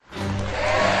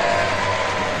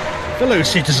Fellow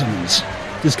citizens,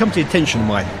 it has come to the attention of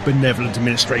my benevolent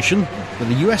administration that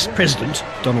the US President,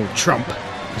 Donald Trump,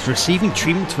 is receiving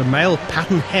treatment for male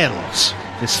pattern hair loss.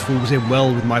 This falls in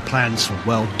well with my plans for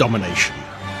world domination.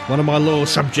 One of my loyal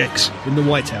subjects in the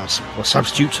White House will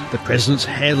substitute the President's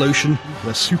hair lotion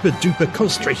with a super-duper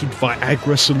concentrated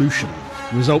Viagra solution.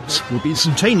 The results will be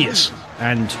instantaneous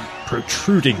and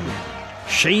protruding.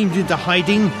 Shamed into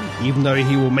hiding, even though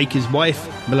he will make his wife,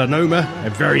 Melanoma, a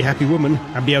very happy woman,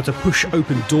 and be able to push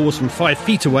open doors from 5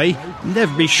 feet away,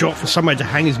 never be shot for somewhere to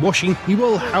hang his washing, he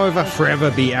will, however,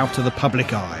 forever be out of the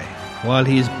public eye. While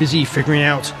he is busy figuring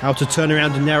out how to turn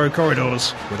around in narrow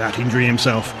corridors without injuring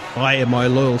himself, I and my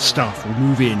loyal staff will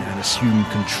move in and assume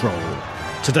control.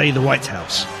 Today the White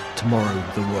House, tomorrow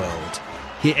the world.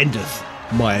 Here endeth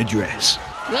my address.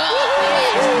 He's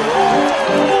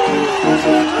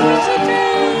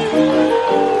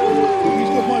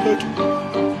got my vote.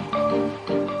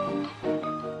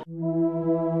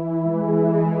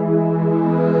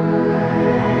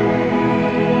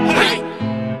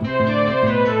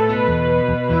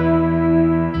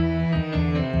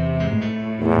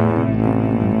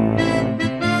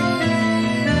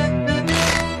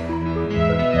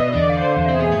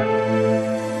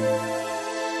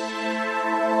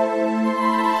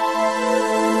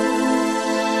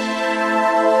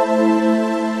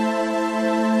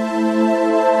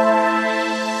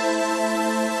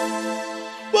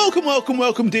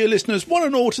 Welcome, dear listeners, one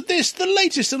and all, to this, the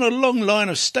latest in a long line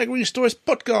of Staggering Stories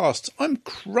podcasts. I'm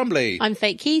Crumbly. I'm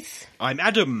Fake Keith. I'm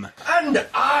Adam. And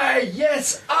I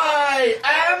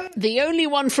am... The only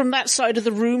one from that side of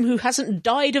the room who hasn't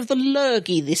died of the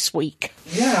lurgy this week.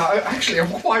 Yeah, I'm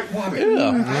quite worried. Yeah.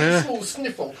 I had a small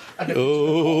sniffle.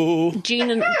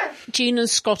 Jean and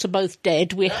Scott are both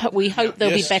dead. We hope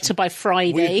they'll be better by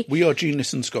Friday. We are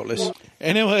genius and Scottless.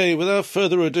 Anyway, without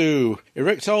further ado,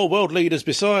 erectile world leaders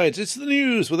besides, it's the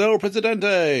news with El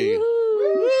Presidente.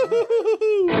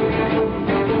 Woo-hoo-hoo-hoo-hoo.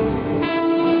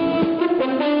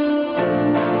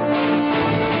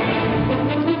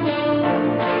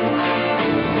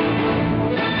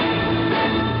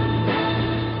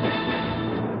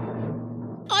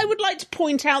 I would like to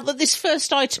point out that this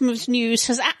first item of news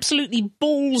has absolutely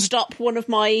ballsed up one of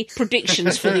my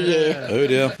predictions for the year. Oh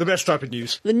dear. The best type of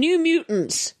news. The New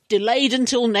Mutants, delayed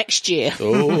until next year.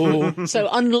 Oh. So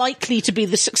unlikely to be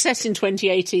the success in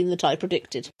 2018 that I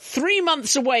predicted. 3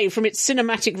 months away from its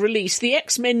cinematic release, the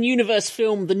X-Men Universe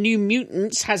film The New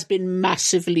Mutants has been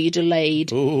massively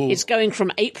delayed. Ooh. It's going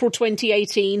from April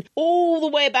 2018 all the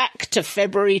way back to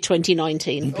February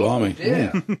 2019. Blimey.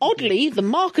 Yeah. Oddly, the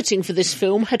marketing for this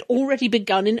film had already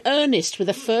begun in earnest, with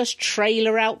a first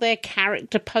trailer out there,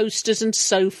 character posters and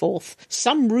so forth.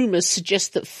 Some rumours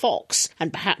suggest that Fox,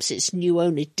 and perhaps its new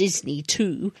owner Disney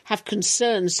too, have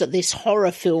concerns that this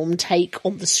horror film take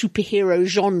on the superhero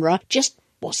genre just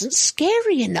wasn't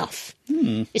scary enough.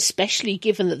 Especially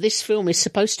given that this film is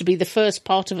supposed to be the first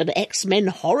part of an X-Men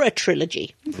horror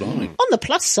trilogy. Blimey. On the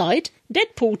plus side,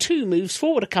 Deadpool 2 moves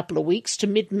forward a couple of weeks to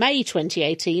mid-May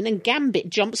 2018, and Gambit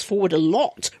jumps forward a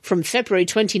lot from February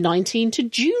 2019 to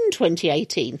June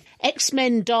 2018.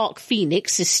 X-Men Dark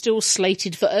Phoenix is still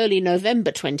slated for early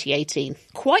November 2018.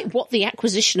 Quite what the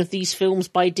acquisition of these films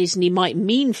by Disney might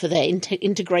mean for their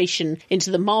integration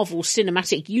into the Marvel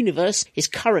Cinematic Universe is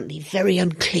currently very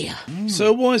unclear.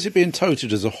 So why is it being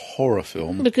touted as a horror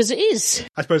film? Because it is.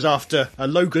 I suppose after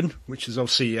Logan, which is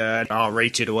obviously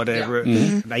R-rated or whatever,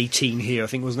 an 18 here, I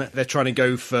think, wasn't it? They're trying to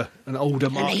go for an older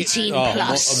An market. 18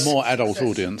 plus. A more adult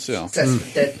audience, yeah. Says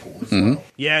for Deadpool as well.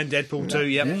 Yeah, and Deadpool too,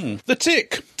 yeah. The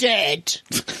Tick. Dead.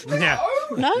 Yeah.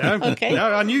 No? Okay.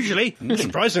 No, unusually.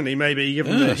 Surprisingly, maybe,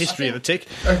 given the history of the Tick.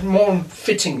 More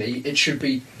fittingly, it should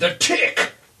be The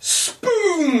Tick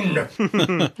Spoon!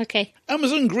 Okay.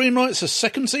 Amazon greenlights a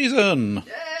second season.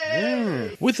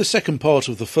 With the second part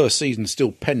of the first season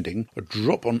still pending, a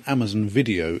drop on Amazon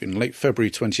Video in late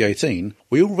February 2018,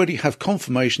 we already have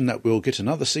confirmation that we'll get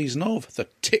another season of The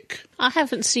Tick. I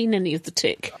haven't seen any of The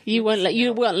Tick. You won't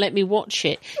let me watch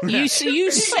it. You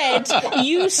said,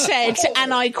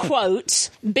 and I quote,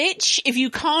 "Bitch, if you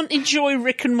can't enjoy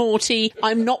Rick and Morty,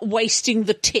 I'm not wasting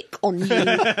The Tick on you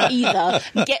either.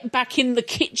 Get back in the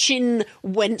kitchen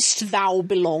whence thou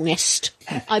belongest."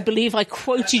 I believe I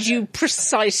quoted you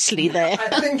precisely there.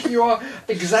 I think you are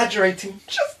exaggerating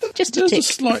Just a There's a tick.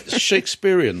 slight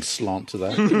Shakespearean slant to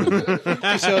that.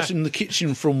 Just out in the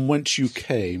kitchen from whence you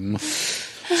came.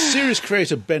 Series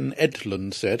creator Ben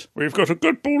Edlund said, "We've got a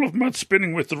good ball of mud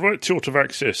spinning with the right tilt of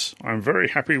axis. I'm very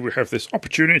happy we have this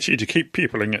opportunity to keep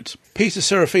peopling it." Peter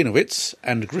Serafinowicz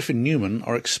and Griffin Newman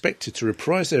are expected to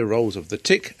reprise their roles of the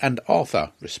Tick and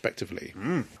Arthur, respectively.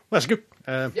 that's good.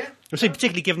 Yeah. I say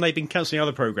particularly given they've been cancelling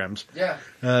other programmes. Yeah.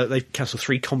 They've cancelled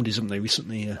 3 comedies, haven't they,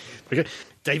 recently? Okay.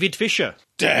 David Fisher.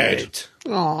 Dead.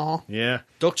 Aw. Yeah.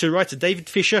 Doctor Who writer David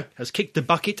Fisher has kicked the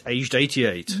bucket, aged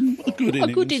 88. A good A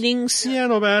innings. good innings. Yeah,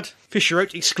 not bad. Fisher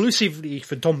wrote exclusively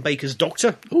for Don Baker's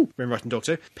Doctor, when writing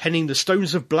Doctor, penning The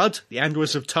Stones of Blood, The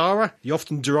Androids of Tara, the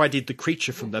often derided The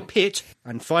Creature from the Pit,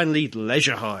 and finally The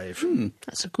Leisure Hive.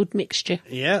 That's a good mixture.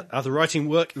 Yeah, other writing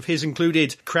work of his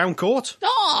included Crown Court,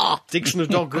 Ah! Dixon of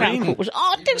Dog Crown Green, Court was...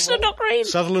 Oh, Dixon and Not Green!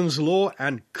 Sutherland's Law,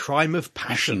 and Crime of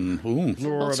Passion. Ooh.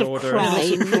 Law Lots and of Order.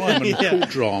 crime. Crime and Yeah. court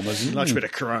dramas. Much bit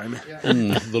of crime.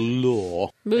 The law.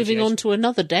 Moving on to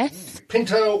another death.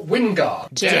 Peter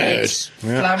Wingard. Dead.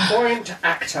 Flamboyant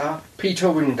actor Peter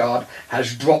Wingard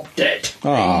has dropped dead,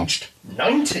 aged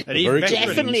 90. And even Very better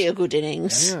Definitely a good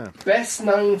innings. Yeah. Best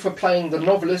known for playing the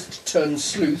novelist turned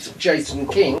sleuth Jason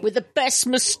King. With the best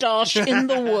moustache in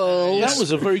the world. That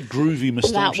was a very groovy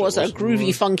moustache. That was a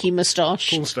groovy, funky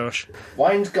moustache. Moustache.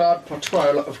 Wingard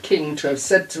portrayal of King to have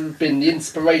said to have been the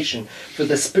inspiration for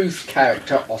the spoof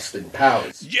character Austin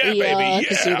Powers. Yeah, Yeah, baby, I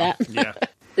can see that. Yeah.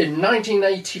 In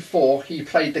 1984, he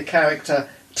played the character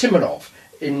Timonov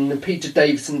in Peter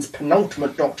Davison's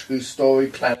penultimate Doctor Who story,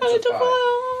 Planet of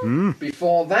Fire.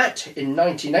 Before that, in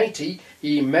 1980,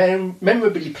 he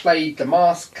memorably played the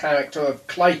masked character of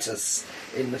Clytus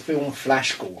in the film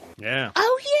Flash Gordon. Yeah.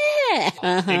 Oh,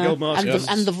 yeah. Big old mask.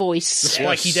 And the voice.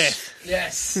 Spiky death.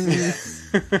 Yes.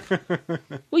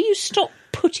 Will you stop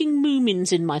putting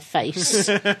moomins in my face?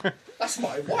 That's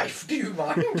my wife, do you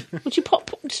mind? Would you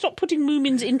stop putting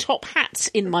moomins in top hats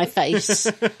in my face?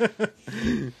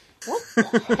 What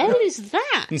the hell is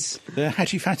that? They're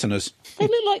Hattie Fatteners. They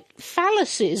look like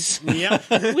phalluses Yeah.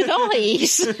 with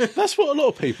eyes. That's what a lot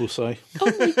of people say.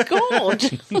 Oh my god!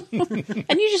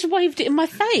 And you just waved it in my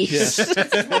face.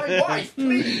 That's my wife,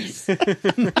 please.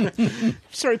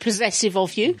 It's very possessive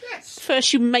of you. Yes.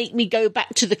 First, you make me go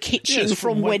back to the kitchen Yes,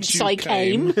 from whence you I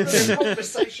came. There's a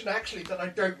conversation, actually, that I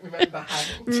don't remember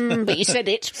having. But you said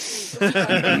it.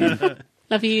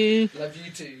 Love you. Love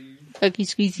you too. Huggy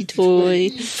squeezy toy.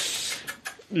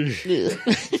 Any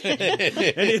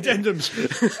addendums?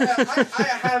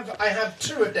 I have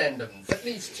 2 addendums, at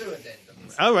least 2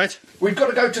 addendums. All right. We've got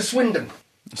to go to Swindon.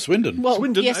 Swindon. Well,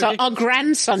 Swindon, yes, okay. our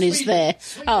grandson is there.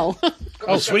 Oh,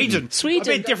 Oh, Sweden.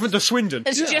 Sweden. A bit different to Swindon.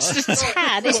 it's just a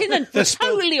tad. It's in a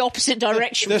totally opposite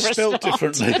direction They're for a spelled start.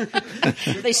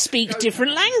 differently. They speak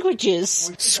different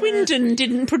languages. Swindon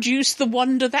didn't produce the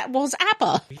wonder that was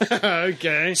ABBA.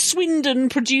 Okay. Swindon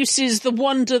produces the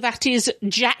wonder that is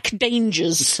Jack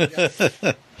Dangers,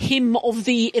 him of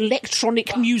the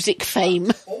electronic music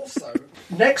fame. Also,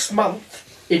 next month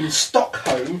in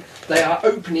Stockholm, they are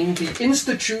opening the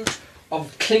Institute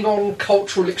of Klingon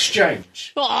Cultural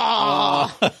Exchange.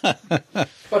 Ah,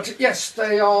 But yes,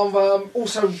 they are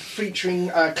also featuring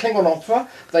Klingon opera.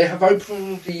 They have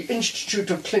opened the Institute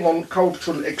of Klingon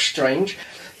Cultural Exchange.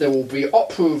 There will be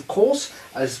opera, of course,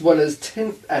 as well as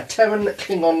Terran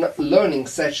Klingon learning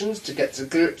sessions to get to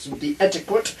grips with the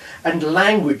etiquette and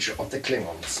language of the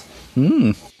Klingons.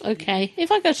 okay.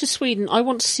 If I go to Sweden, I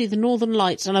want to see the Northern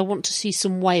Lights and I want to see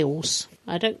some whales.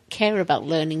 I don't care about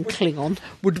learning Klingon.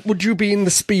 Would you be in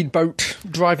the speedboat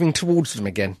driving towards them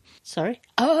again? Sorry?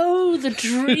 Oh, the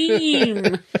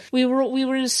dream! we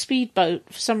were in a speedboat.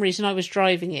 For some reason, I was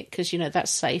driving it because,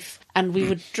 that's safe. And we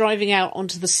were driving out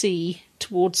onto the sea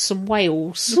towards some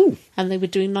whales. And they were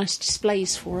doing nice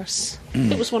displays for us.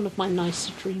 It was one of my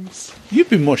nicer dreams. You've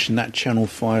been watching that Channel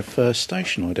 5 First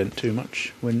Station ident too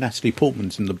much, when Natalie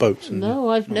Portman's in the boat. And No,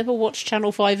 I've never watched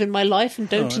Channel 5 in my life and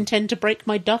don't intend to break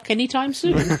my duck anytime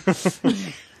soon.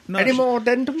 No, Any more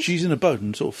addendums? She's in a boat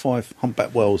and sort of 5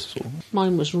 humpback whales. Sort of.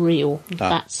 Mine was real.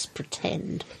 That's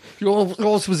pretend.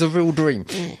 Yours was a real dream.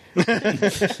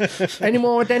 Any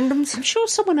more addendums? I'm sure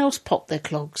someone else popped their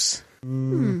clogs.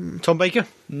 Tom Baker?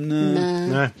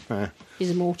 No, No. he's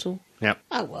immortal. Yeah.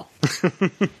 Oh, well.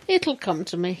 It'll come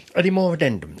to me. Any more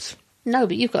addendums? No,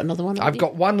 but you've got another one. haven't I've you?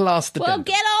 got one last Well, addendum.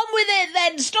 get on with it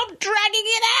then. Stop dragging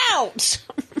it out.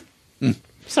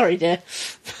 Sorry, dear.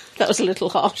 That was a little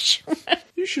harsh.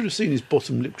 You should have seen his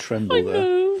bottom lip tremble I there.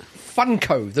 know.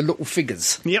 Funko, the little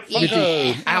figures. Yep. With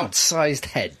the outsized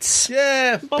heads.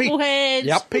 Yeah, Bobbleheads.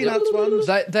 Yep. Peanuts ones.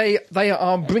 They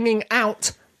are bringing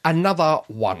out another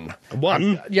one.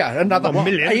 One? Another 1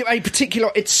 million? A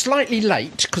particular. It's slightly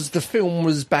late because the film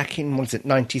was back in, was it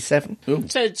 97?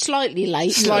 So it's slightly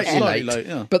late. Slightly yeah. late.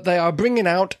 yeah. But they are bringing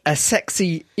out a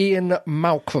sexy Ian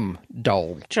Malcolm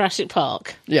doll. Jurassic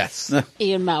Park. Yes.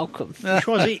 Ian Malcolm. Which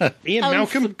was he? Ian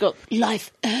Malcolm? Forgot.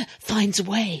 Life finds a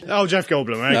way. Oh, Jeff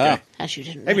Goldblum. Okay. Yeah. As you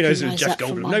didn't Nobody knows it was recognise Jeff that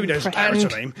from Goldblum. my Nobody knows the impression.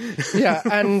 character name. Yeah,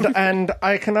 and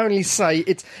I can only say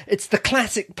it's the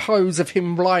classic pose of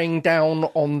him lying down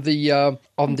on the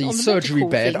surgery medical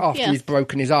bed thing, after yeah. he's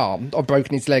broken his arm, or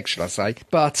broken his leg, should I say.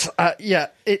 But,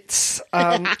 it's...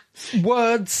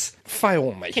 words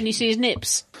fail me. Can you see his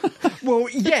nips? Well,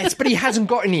 yes, but he hasn't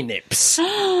got any nips.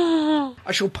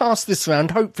 I shall pass this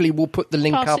round. Hopefully we'll put the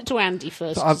link Pass up. it to Andy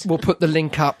first. We'll put the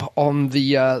link up on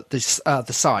the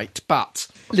site, but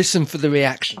listen for the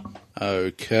reaction.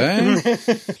 Okay.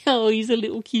 Oh, he's a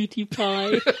little cutie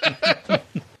pie.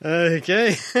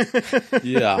 Okay.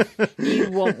 Yeah.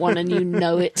 You want one and you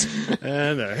know it.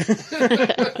 No.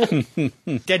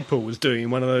 Deadpool was doing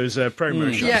one of those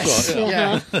promo shows. Yes,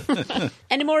 yeah.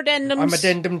 Any more addendums? I'm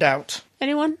addendummed out.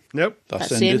 Anyone? Nope. That's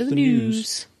the end of the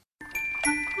news.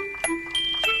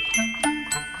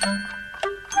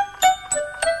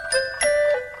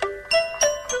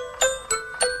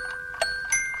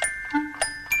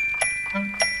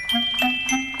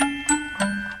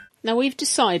 Now we've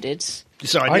decided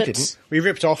Decided. I that didn't. We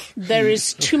ripped off. there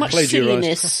is too much Plagiarised.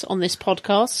 silliness on this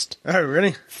podcast. Oh,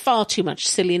 really? Far too much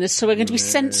silliness. So we're going to be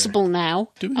sensible now.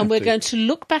 Do we And have we're to? going to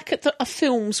look back at the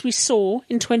films we saw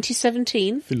in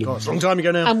 2017. God, it's a long time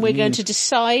ago now. And we're going to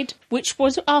decide which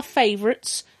was our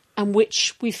favourites and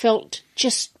which we felt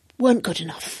just weren't good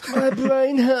enough. My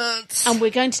brain hurts. And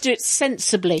we're going to do it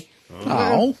sensibly.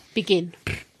 Oh. Begin.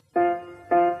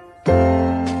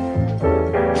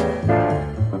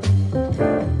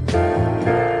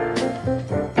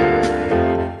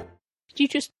 Did you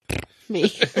just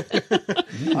me?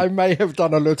 I may have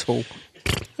done a little.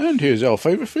 And here's our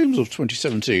favourite films of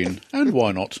 2017. And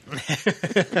why not?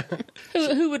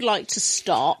 Who would like to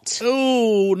start?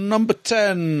 Oh, number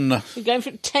 10. We're going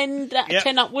from 10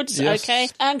 upwards, Yes. okay.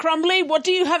 And Crumbly, what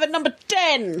do you have at number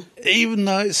 10? Even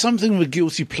though it's something of a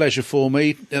guilty pleasure for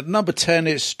me, at number 10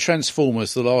 it's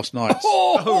Transformers: The Last Night.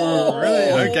 Oh,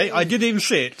 really? Okay. I didn't even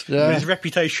see it. Yeah. His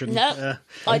reputation. No,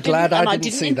 I didn't, Glad and I I didn't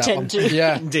didn't see that one. intend to.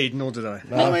 Yeah. Indeed, nor did I.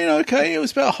 I mean, okay, it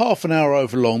was about half an hour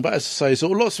over long, but as I say,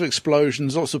 sort of lots of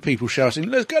explosions, lots of people shouting,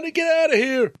 "Let's gotta get out of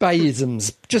here!"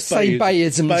 Bayisms. Just say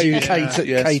Bayisms. You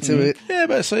cater it. Yeah,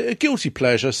 but it's a guilty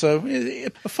pleasure, so a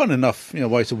fun enough,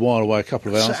 way to while away a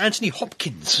couple of Sir hours. Anthony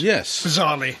Hopkins. Yes.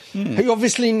 Bizarrely. He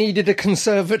obviously needed a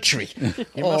conservatory.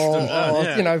 or,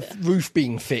 yeah. roof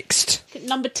being fixed. At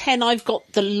number 10, I've got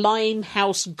the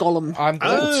Limehouse Golem.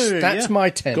 That's yeah. my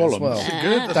 10 Gollum. as well.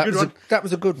 That's a good one. That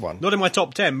was a good one. Not in my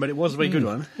top 10, but it was a very good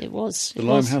one. It was. The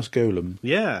Limehouse Golem.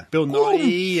 Yeah. Bill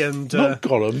Nighy and... Not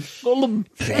Gollum. Golem.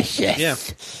 yeah.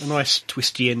 A nice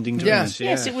twisty ending to Yeah. this.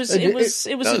 Yes, it was. It- It was.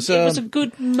 It was. that It was, was a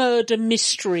good murder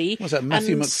mystery. Was that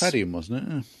Matthew and McFadden, wasn't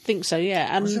it? Yeah. I think so.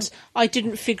 Yeah, and I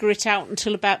didn't figure it out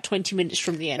until about 20 minutes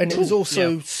from the end. And it was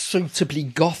also suitably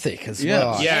gothic as Yeah.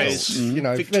 well. Yeah, So, it's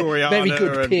Victoriana. Very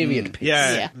good and- period piece.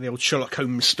 Yeah, Yeah. the old Sherlock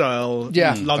Holmes style.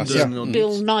 Yeah. London. Yeah. And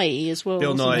Bill Nighy as well.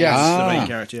 Bill wasn't Nighy it? Yes. is the Ah. main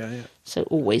character. Yeah. So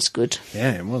always good.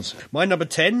 Yeah, it was. My number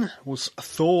 10 was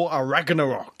Thor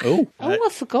Ragnarok. Oh. Oh, I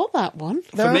forgot that one.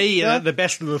 For me, yeah. the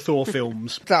best of the Thor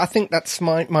films. I think that's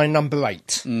my number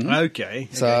 8. Okay.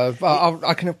 So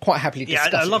I can quite happily Yeah,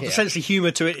 discuss I love it the here. sense of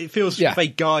humour to it. It feels Yeah. very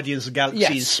Guardians of the Galaxy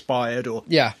Yes. inspired or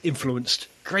Yeah. influenced.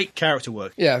 Great character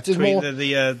work. Yeah, just between more-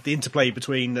 the interplay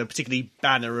between particularly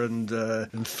Banner and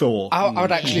Thor. I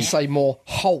would actually say more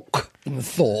Hulk than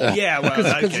Thor. Yeah, well,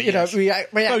 because okay, you know yes. we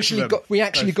Both actually of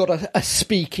them. got a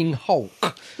speaking Hulk.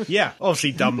 Yeah,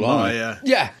 obviously done by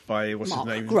Yeah. by what's Mark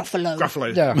his name? Gruffalo.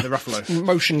 Gruffalo. Yeah. The Ruffalo.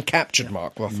 Motion captured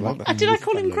Mark Ruffalo. Did I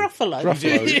call him Gruffalo?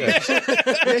 Ruffalo, yes.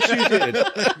 Yes, you did.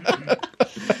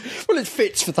 Well, it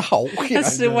fits for the Hulk.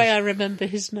 That's the way I remember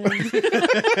his name.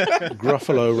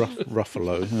 Gruffalo,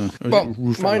 Ruffalo. Yeah. Well,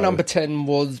 Ruffalo. my number 10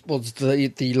 was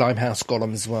the Limehouse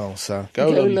Golem as well. So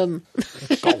Golem.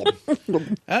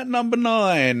 Golem. At number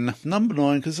 9. Number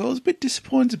 9, because I was a bit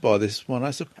disappointed by this one,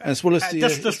 as well as the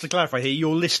Just to clarify here,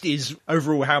 your list is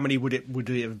overall how many would it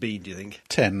have been? Do you think?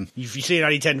 10. You've seen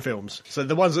only 10 films, so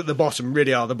the ones at the bottom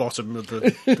really are the bottom of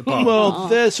the pile. Well,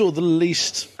 they're sort of the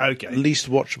least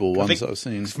watchable ones think that I've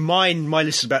seen. My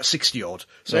list is about 60 odd.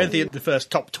 So anything at the first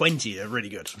top 20 are really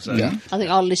good. So. yeah, I think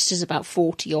our list is about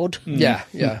 40 odd. yeah.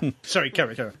 Sorry,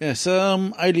 carry. Yes,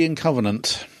 Alien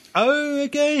Covenant. Oh,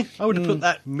 okay. I would have put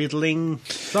that middling,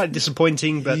 slightly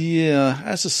disappointing, but Yeah,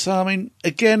 as I say, I mean,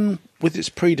 again, with its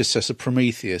predecessor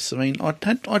Prometheus, I mean,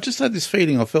 I just had this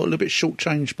feeling I felt a little bit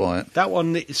shortchanged by it. That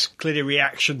one is clearly a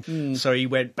reaction, so he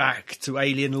went back to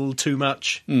Alien a little too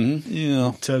much. Yeah.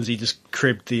 In terms he just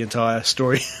cribbed the entire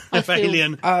story of feel-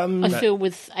 Alien. I feel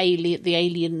with the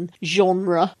Alien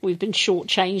genre, we've been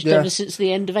shortchanged Yeah. ever since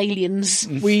the end of Aliens.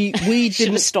 We Should have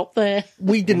didn't stopped there.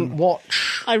 we didn't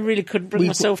watch. I really couldn't bring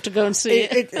myself to go and see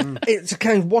it. It's a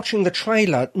kind of watching the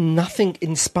trailer. Nothing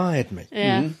inspired me.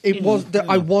 Yeah. It was that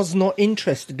I was not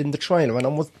interested in the trailer, and I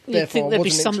was You'd therefore think I there'd be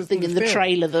wasn't interested something in the film.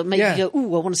 trailer that made Yeah. you go,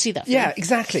 ooh, I want to see that film. Yeah,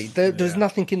 exactly. There's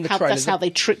nothing in the trailer. That's how they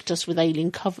tricked us with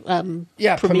Alien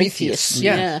Yeah, Prometheus. Prometheus,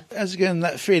 yeah. As again,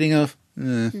 that feeling of,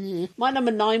 My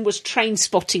number 9 was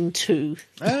Trainspotting 2,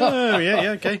 Oh,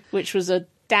 yeah, okay. which was a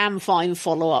damn fine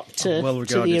follow-up to Well the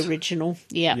regarded. original.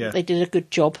 Yeah, Yeah. they did a good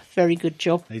job. Very good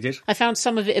job. They did. I found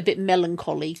some of it a bit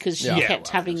melancholy because you Yeah,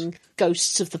 kept well, having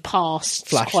ghosts of the past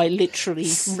Flash. quite literally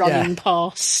running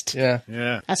past. Yeah,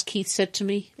 Yeah. As Keith said to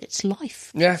me, it's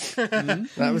life. yeah.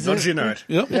 That was Not it. as you know it.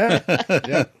 yep.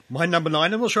 Yeah. My number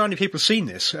 9, I'm not sure how many people have seen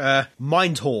this.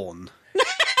 Mindhorn.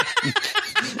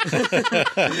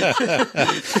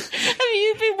 Have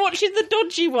you been watching the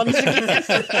dodgy ones again?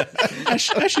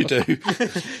 As you do.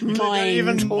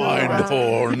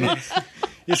 Mindhorn.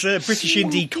 It's a British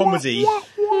indie comedy.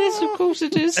 Yes, of course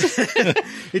it is.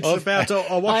 It's about a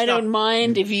I washed don't up.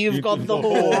 mind if you've got the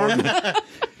horn.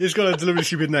 It's got a deliberately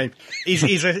stupid name.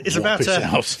 It's about his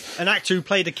house. an actor who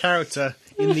played a character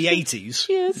in the 80s.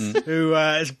 Yes. Who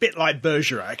is a bit like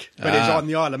Bergerac, but is on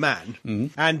the Isle of Man.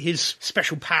 And his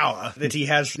special power that he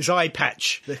has this eye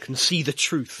patch that can see the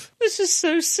truth. This is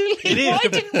so silly. It is. Why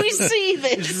didn't we see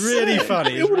this? It's really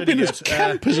funny. It would have been really as good.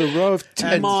 camp as a row of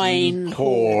tents.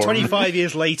 Mindhorn. 25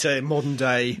 years later, in modern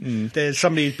day, there's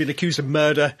somebody who's been accused of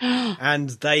murder, and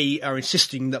they are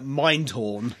insisting that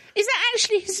Mindhorn. Is that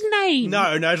actually his name?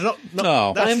 No, it's not.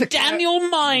 No. That's I'm the Daniel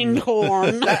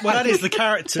Mindhorn. well, that is the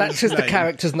character's That's just the name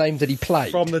character's name that he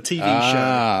played. from the TV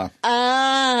show.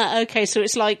 Okay, so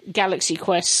it's like Galaxy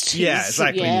Quest. Yeah, He's-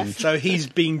 exactly. yeah. So he's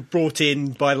being brought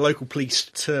in by the local police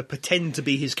to pretend to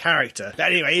be his character.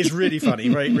 But anyway, it's really funny,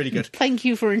 really good. Thank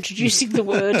you for introducing the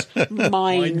word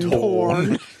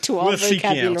mindhorn to our Worth seeking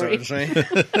out, I vocabulary. would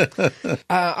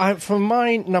say. For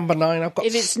my number 9, I've got.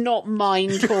 If it's not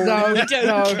mindhorn, No, we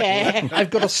don't care. I've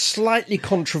got a slightly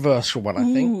controversial one,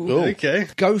 I think. Okay.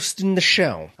 Ghost in the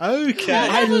Shell. Okay.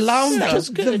 I love that was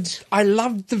good. I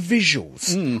love the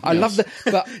visuals. I love the.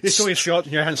 But It's always Scarlett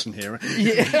Johansson here.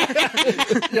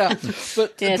 yeah,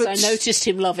 but Yes, but I noticed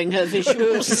him loving her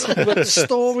visuals. But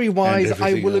story-wise, And I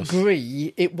everything will else.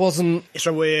 agree it wasn't. It's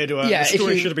a weird one. Yeah, the if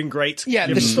story you- should have been great. Yeah,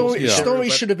 the given story yeah. story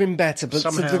but should have been better, but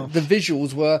somehow- the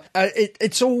visuals were.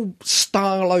 It's all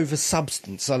style over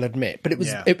substance, I'll admit, but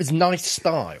Yeah. it was nice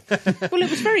style. Well, it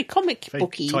was very comic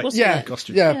booky, tight. wasn't Yeah, it?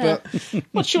 Costume. yeah, Yeah.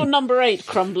 What's your number 8,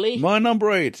 Crumbly? My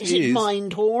number 8 Is it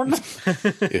Mindhorn?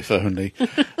 if only.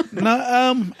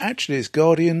 No, actually, it's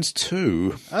Guardians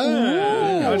 2.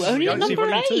 Oh, only I see number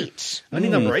volume 2. 8. Only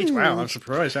number 8. Wow, I'm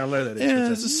surprised how low that is. Yeah,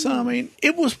 as I say, I mean,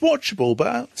 it was watchable,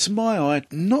 but to my eye,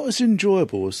 not as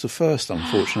enjoyable as the first,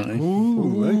 unfortunately.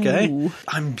 Ooh, okay.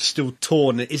 I'm still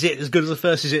torn. Is it as good as the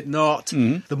first? Is it not?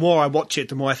 The more I watch it,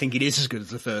 the more I think it is as good as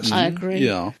the first. I agree.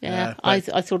 Yeah. Yeah,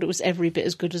 but- I thought it was every bit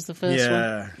as good as the first one.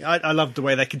 Yeah, I loved the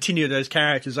way they continued those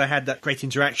characters. I had that great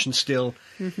interaction still.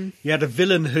 You had a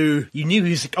villain who you knew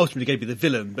he was ultimately going to be the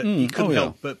villain, but you couldn't Oh, yeah.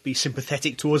 help but be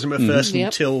sympathetic towards him at first Yep.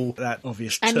 until that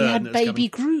obvious And turn. you had that was Baby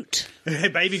Groot.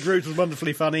 coming. Baby Groot was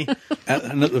wonderfully funny.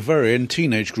 And at the very end,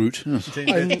 Teenage Groot.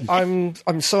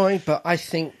 I'm sorry, but I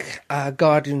think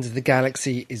Guardians of the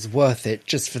Galaxy is worth it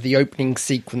just for the opening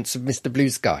sequence of Mr. Blue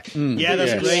Sky. Yeah,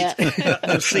 that's Yeah. great.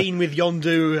 The scene with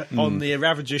Yondu on the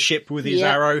Ravager ship with his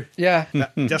Yeah. arrow. Yeah,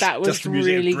 That was just the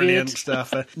music, really brilliant good.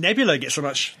 stuff. Nebula gets a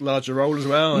much larger role as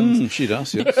well, and She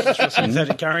does, yeah. a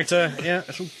sympathetic character. Yeah,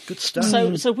 that's all good stuff.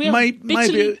 So we're Maybe-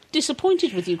 bitterly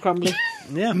disappointed with you, Crumbly.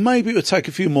 yeah. Maybe it would take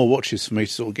a few more watches for me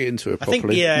to sort of get into it I think,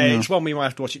 properly. it's one we might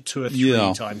have to watch it 2 or 3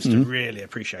 Yeah. times to really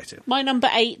appreciate it. My number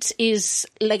 8 is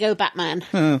Lego Batman.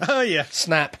 Oh, yeah.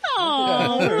 snap.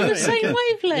 Oh, we're on the same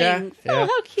wavelength. Yeah, Oh, yeah.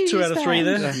 how cute 2 is out of that? 3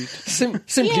 there.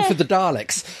 Simply Yeah. for the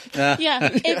Daleks. Yeah,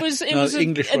 it was No, a,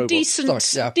 English a robots. decent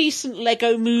Sorry, yeah. decent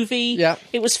Lego movie. Yeah.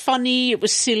 It was funny, it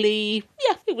was silly.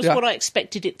 Yeah, it was Yeah. what I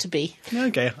expected it to be.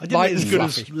 Okay. I didn't Light think it was as and good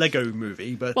fluffy. as Lego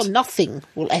movie, but... Well, nothing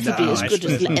will ever be No, as I good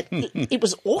as suppose it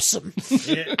was awesome,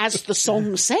 as the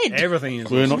song said. everything is...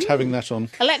 We're not having that on.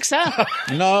 Alexa,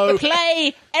 No.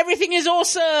 play Everything is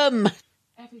Awesome.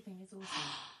 Everything is Awesome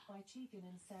by Tegan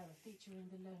and Sarah featuring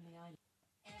The Lonely Island.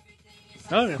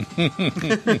 Oh,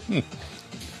 yeah.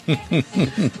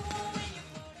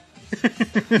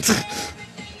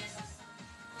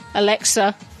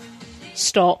 Alexa,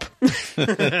 stop.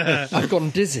 I've gone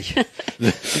dizzy.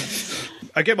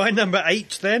 I get my number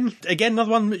 8 then. Again,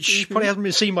 another one which probably hasn't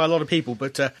been seen by a lot of people,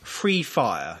 but Free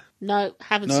Fire. No,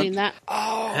 haven't seen that.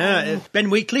 Ben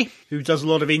Wheatley, who does a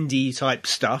lot of indie type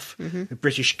stuff, a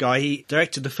British guy. He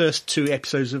directed the first 2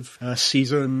 episodes of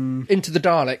season. Into the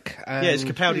Dalek. Yeah, it's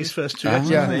Capaldi's first 2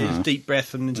 episodes. Yeah. His Deep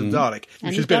Breath and Into the Dalek, And which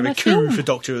he's was a bit of done a a coup film. for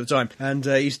Doctor at the time. And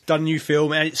he's done a new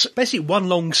film, and it's basically one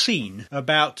long scene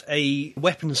about a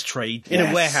weapons trade in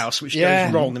a warehouse, which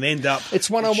goes wrong, and they end up. It's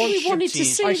one I wanted. We wanted to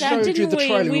see I that, showed you didn't the we?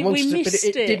 trailer. We wanted to, missed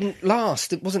but it didn't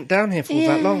last. It wasn't down here for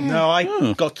that long. No,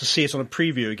 I got to see it on a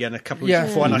preview again a couple of Yeah.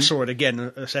 weeks before, and I saw it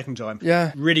again a second time.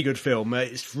 Yeah. Really good film.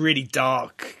 It's really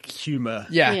dark humour.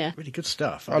 Yeah. Yeah. Really good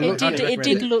stuff. I looked at It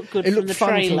did look good It from looked the fun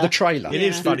trailer. from the trailer. It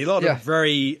is funny. A lot Yeah. of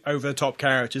very over-the-top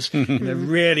characters in a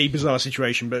really bizarre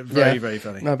situation, but very, very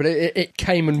funny. No, but it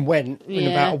came and went in Yeah.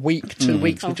 about a week, 2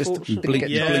 weeks. We just Unfortunately. didn't get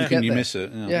Yeah. to Blink get and you there. miss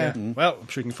it. Yeah. Well, I'm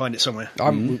sure you can find it somewhere. We'll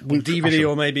On DVD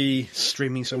or maybe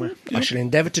streaming somewhere. I shall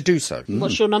endeavour to do so.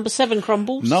 What's your number 7,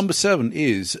 Crumbles? Number 7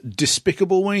 is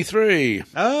Despicable Me 3.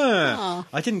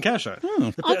 I didn't catch that.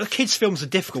 The kids' films are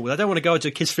difficult. I don't want to go into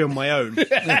a kids' film of my own.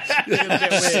 It's a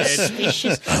bit weird.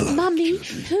 Suspicious. Mummy,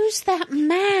 who's that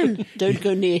man? Don't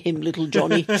go near him, little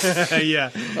Johnny. Yeah.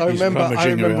 I remember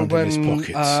rummaging around in his when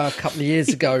pockets. a couple of years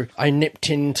ago I nipped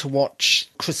in to watch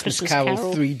Christmas Carol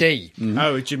 3D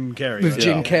Oh, with Jim Carrey. with right?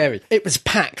 Jim Carrey. It was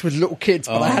packed with little kids,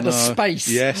 but I had a space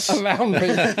Yes. around me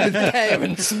with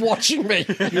parents watching me.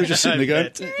 You were just sitting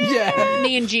there going, Yeah.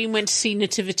 Me and Jean went to see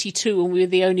Nativity 2 and we were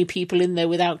the only people in there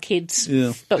without kids.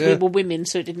 Yeah. But we were women,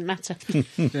 so it didn't matter.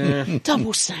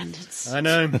 Double standards. I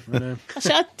know.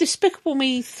 So Despicable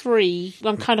Me 3,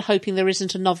 I'm kind of hoping there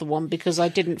isn't another one because I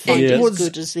didn't find it was- as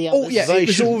good as the Oh, others. yeah. they It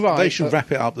was should, all right, They should but-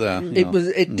 wrap it up there.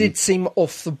 It did seem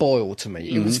off the boil to me.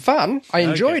 It was fun. I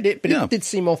enjoyed it, but Yeah. it did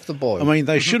seem off the boil. I mean,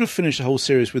 they should have finished the whole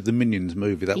series with the Minions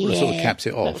movie. That would have sort of capped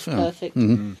it that off. was yeah. perfect.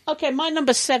 Okay, my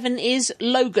number 7 is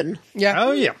Logan. yeah.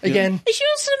 Oh, yeah. Again. Is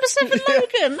yours number 7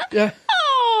 Logan? Yeah.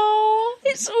 Oh,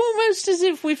 it's almost as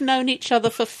if we've known each other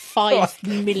for 5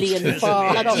 million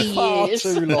bloody Far years.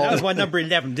 too That long. was my number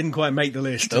 11. Didn't quite make the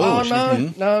list.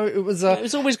 Oh, no, it was It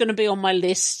was always going to be on my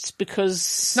list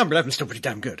because... Number 11 is still pretty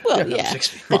damn good. Well, Number yeah,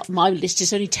 60. but my list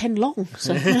is only 10 long,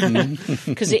 so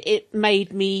because it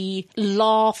made me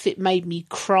laugh, it made me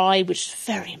cry, which is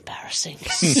very embarrassing.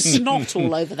 Snot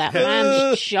all over that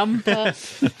man's jumper.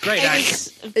 Great It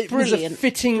was It was a brilliant.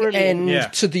 fitting brilliant. end Yeah.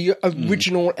 to the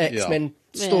original X-Men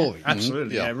story.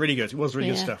 Absolutely, Yeah. yeah, really good. It was really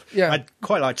good Yeah. stuff. Yeah. I'd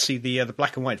quite like to see the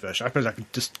black and white version. I suppose I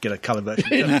could just get a colour version.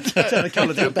 Turn the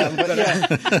colour down.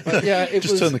 But yeah, it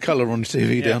Just was. turn the colour on your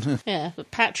TV down. Yeah,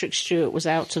 but Patrick Stewart was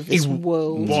out of this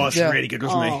world. Was Yeah. really good,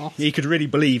 wasn't Oh. he? He could really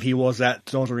believe he was that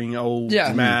doddering old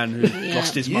Yeah. man who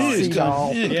lost his Yeah, he's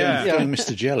mind. going, Yeah. going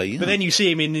Mr. Jelly. But then you see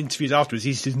him in interviews afterwards,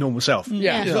 he's his normal self.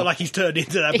 Yeah. It's not like he's turned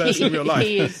into that person in real life.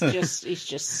 He's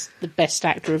just the best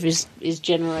actor of his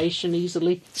generation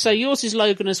easily. So yours is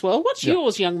Logan as well. What's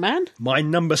yours, young man? My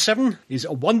number 7 is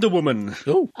Wonder Woman.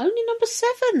 Only number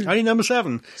 7. Only number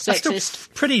 7. That's still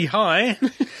Sexist. pretty high.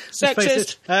 Let's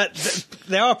face it.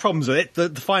 There are problems with it. The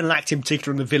final act in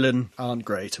particular and the villain aren't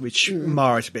great, which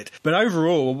mar it a bit. But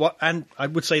overall, and I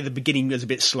would say the beginning was a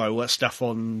bit slow, that stuff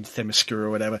on Themyscira or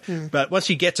whatever. But once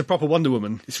you get to proper Wonder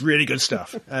Woman, it's really good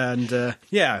stuff. And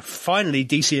finally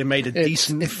DC have made a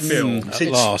decent film. At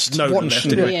Since last. Nolan left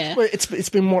anyway. Yeah. Well, it's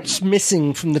been what's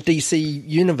missing from the DC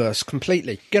universe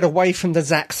completely. Get away from the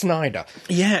Zack Snyder.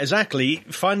 Yeah, exactly.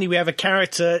 Finally, we have a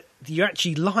character you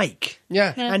actually like.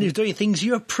 Yeah. And who's doing things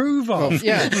you approve of.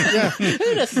 Yeah, yeah.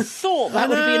 Who'd have thought that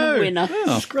would have been a winner?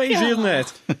 It's crazy, isn't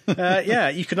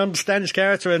it? You can understand his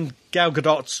character, and Gal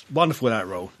Gadot's wonderful in that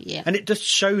role. Yeah. And it just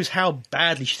shows how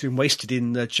badly she's been wasted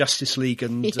in Justice League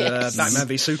and Yes. Batman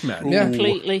v Superman. Yeah.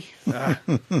 Completely.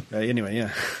 Anyway,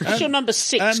 yeah. What's your number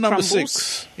 6, And number Crumbles?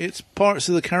 6, it's Pirates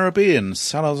of the Caribbean,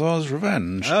 Salazar's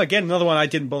Revenge. Again, another one I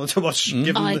didn't bother to watch.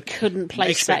 Given I the couldn't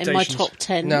place that in my expectations. top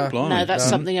 10. No. Blimey. That's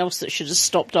something else that should have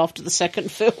stopped after the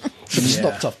second film. Should have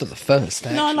stopped after the first.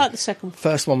 No, I like the second one.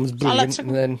 First one was brilliant, the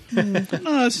and then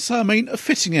No, I mean, a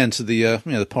fitting end to the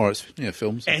the Pirates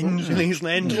films. Endings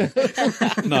end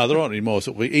No, there aren't any more.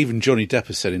 Sort of, even Johnny Depp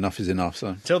has said enough is enough. So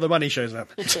until the money shows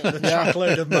up. The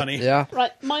truckload of money. yeah,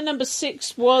 Right, my number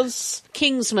 6 was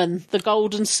Kingsman, The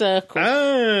Golden Circle.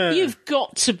 Ah, You've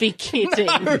got to be kidding.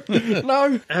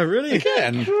 no, really?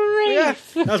 again, yeah,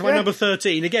 That was my number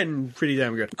 13. Again, pretty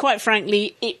damn good. Quite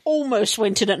frankly, it almost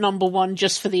went in at number 1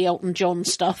 just for the Elton Elton John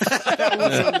stuff.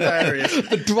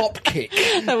 The drop kick.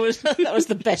 that was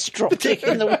the best drop kick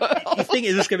in the world. You think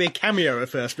it was going to be a cameo at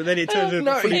first, but then it turns into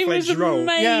no, a fully It was fledged role.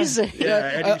 amazing. and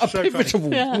it A was so funny. pivotal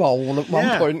role at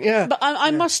one point, yeah. But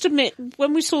I must admit,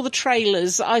 when we saw the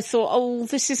trailers, I thought, oh,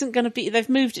 this isn't going to be... They've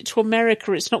moved it to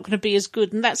America, it's not going to be as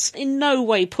good. And that's in no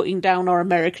way putting down our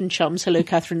American chums. Hello,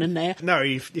 Catherine and Nair. No,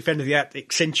 if anything, that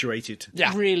accentuated.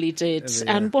 Really did.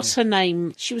 And what's her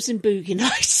name? She was in Boogie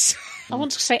Nights. I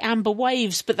want to say Amber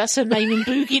Waves, but that's her name in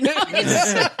Boogie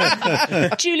Nights.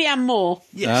 Julianne Moore.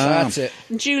 Yes. That's it.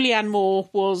 Julianne Moore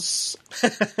was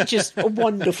just a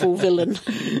wonderful villain.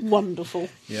 Wonderful.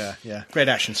 Yeah. Great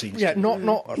action scenes. Yeah,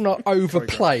 not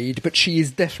overplayed, but she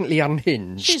is definitely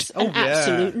unhinged. She's an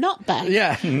absolute nutbag.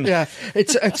 Yeah.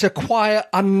 It's a quiet,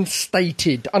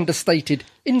 understated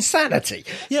insanity.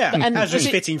 Yeah, And as was is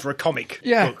it- fitting for a comic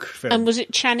Yeah. book film. And was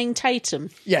it Channing Tatum?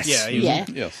 Yes. Yeah, he was- Yeah.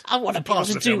 Yes. I want to be able Parts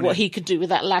to of the do film, what yeah. he could do with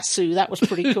that lasso. That was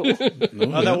pretty cool.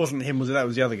 Oh, that wasn't him, was it? That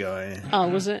was the other guy. Oh,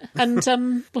 was it? And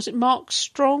was it Mark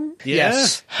Strong?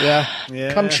 Yes. Yeah.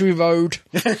 Yeah. Country Road.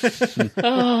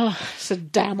 It's a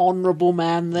damn honourable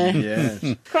man there.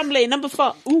 Yeah. Crumbly, number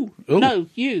 5. Ooh, no,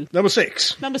 you. Number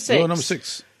 6. Number 6. Oh, number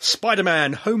 6.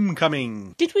 Spider-Man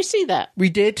Homecoming. Did we see that? We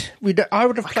did. I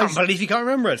would have I can't placed. believe you can't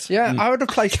remember it. Yeah, I would have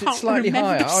placed it Can't slightly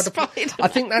remember higher. Spider-Man. I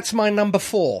think that's my number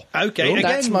 4. Okay, again,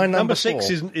 that's my number 6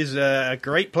 4. is a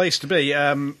great place to be.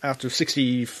 After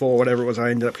 64, whatever it was,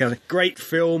 I ended up counting. Great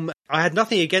film. I had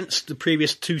nothing against the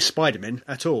previous 2 Spider-Men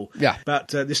at all. Yeah. But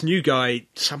this new guy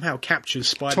somehow captures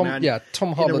Spider-Man Tom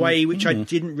in Holland. a way which I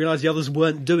didn't realise the others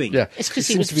weren't doing. Yeah, It's because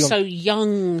It he was seems to be so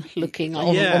young looking.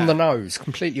 on, Yeah. on the nose,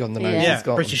 completely on the nose. Yeah. He's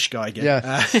got British guy again.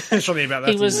 Yeah. Something about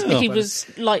that. He was isn't it? he was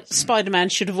like Spider-Man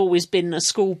should have always been a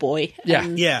schoolboy. Yeah.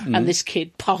 And, Yeah. And this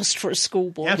kid passed for a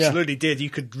schoolboy. He absolutely did. You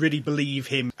could really believe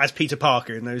him as Peter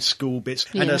Parker in those school bits,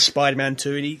 and Yeah. as Spider-Man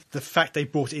too. And the fact they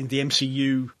brought it into the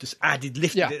MCU just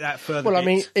lifted it that further. Well, I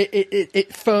mean, bit.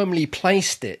 it firmly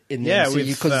placed it in the MCU with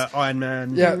because Iron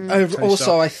Man. yeah. Tony Also,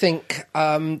 Stark. I think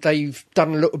they've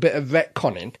done a little bit of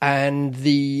retconning, and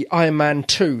the Iron Man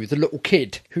 2, the little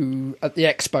kid who at the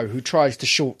expo who tries to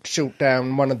shoot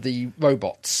down one of the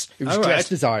robots who's Oh, right.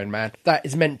 dressed as Iron Man, that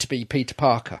is meant to be Peter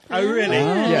Parker. Oh, really?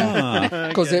 Yeah,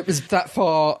 because it was that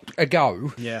far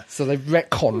ago. Yeah. So they've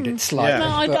retconned it slightly.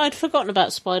 Yeah. No, but- I'd forgotten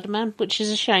about Spider-Man, which is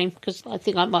a shame because I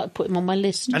think I might have put him on my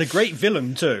list. And a great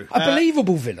villain too. a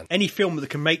believable villain. Any film that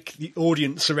can make the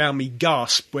audience around me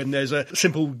gasp when there's a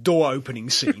simple door opening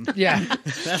scene. Yeah,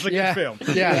 That's a yeah, good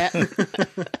film. yeah,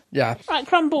 Yeah. yeah. Right,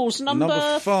 Crumbles,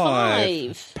 number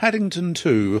 5. Paddington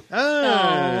 2.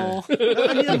 Oh.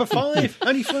 Only number 5.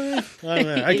 Only 5. I don't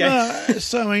know. Okay.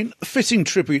 So, I mean, fitting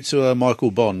tribute to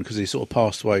Michael Bond because he sort of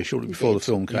passed away shortly before the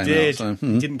film came He did. out. So,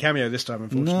 He didn't cameo this time,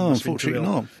 unfortunately. No, Must have been too unfortunately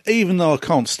ill. not. Even though I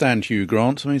can't stand Hugh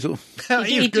Grant, I mean, sort of, He was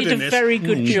He good did in a this. very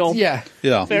good job. Yeah.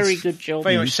 yeah. Very good job.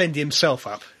 Very much send himself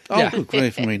up. Oh, Yeah. good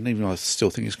grief. I mean, even though I still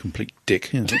think he's a complete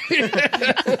dick. You know.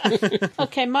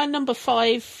 Okay, my number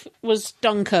 5 was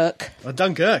Dunkirk.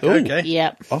 Dunkirk. Ooh. Okay.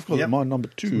 Yep. I've got Yep. my number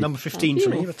 2. Number 15 for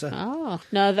me. But,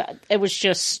 No, it was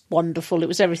just wonderful. It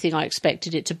was everything I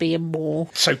expected it to be and more.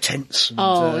 so tense.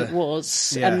 And, It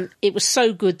was. yeah. And it was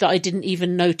so good that I didn't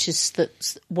even notice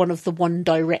that one of the One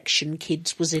Direction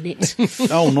kids was in it.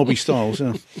 Oh, Nobby Styles,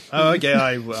 yeah. Oh, okay.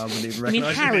 I wouldn't even I mean,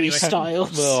 recognise him Harry anyway.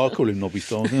 Styles. Well, I'll call him Nobby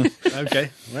Styles, yeah. Okay.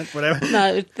 Right, whatever.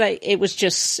 No, it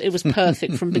was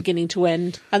perfect from beginning to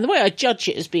end. And the way I judge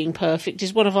it as being perfect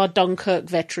is one of our Dunkirk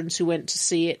veterans who went to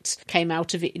see it came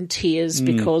out of it in tears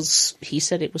because he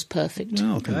said it was perfect.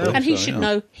 Oh, I can believe And he so, should yeah.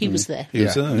 know he was there. He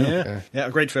was there, yeah. Yeah. Yeah,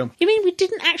 a great film. You mean we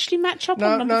didn't actually match up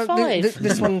on number 5?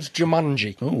 This one's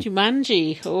Jumanji.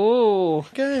 Jumanji. Oh.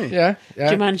 Okay. Yeah,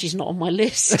 yeah. Jumanji's not on my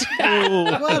list.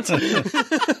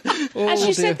 Oh, As you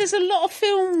dear. said, there's a lot of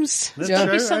films. There's got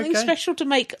to be true, something okay. special to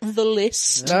make the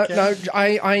list. No,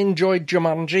 I enjoyed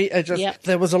Jumanji. Yep.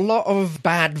 There was a lot of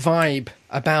bad vibe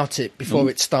about it before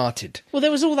it started. Well,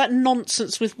 there was all that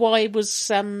nonsense with why was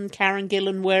Karen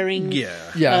Gillan wearing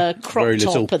Yeah. crop Very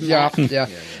little. top and Yeah, that. yeah.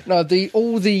 No,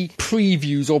 all the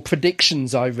previews or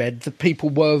predictions I read, the people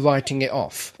were writing it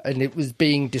off, and it was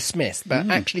being dismissed. But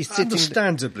actually sitting,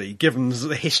 Understandably, given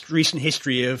the recent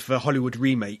history of Hollywood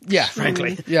remakes, Yeah.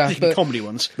 frankly. Yeah, Even but- comedy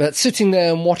ones. but sitting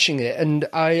there and watching it, and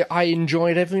I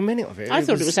enjoyed every minute of it. I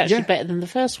thought it was actually yeah, better than the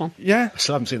first one. Yeah. I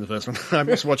still haven't seen the first one. I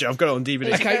must watch it. I've got it on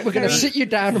DVD. Okay, we're going to sit you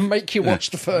down and make you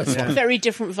watch the first one. Very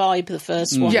different vibe, the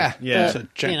first one. Yeah. Yeah. But, So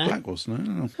Jack you know, Black, wasn't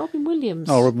it? Oh. Robin Williams.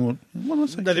 Oh, Robin Wood. What did I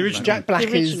say? No, the original. Jack Black The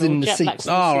is original in the Jack sequel. Black's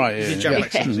Oh, right, yeah. Jack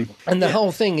Black's in the sequel. And the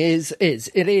whole thing is it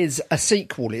is a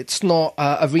sequel. It's not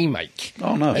a remake.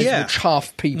 Oh, no. As Yeah. which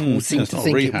half people seem it's to not a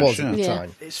think it rehash, was yeah. at the Yeah.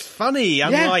 time. It's funny, Yeah.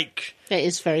 unlike It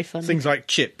is very funny. Things like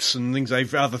Chips and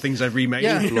other things they've remade.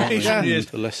 Yeah.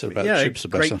 The lesser about Chips, the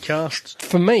better. Great cast.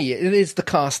 For me, it is the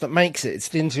cast that makes it. It's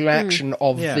the interaction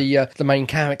of the main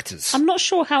characters. I'm not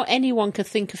sure how anyone could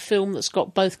think a film that's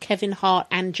got both Kevin Hart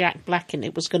and Jack Black in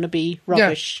it was going to be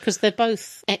rubbish, because they're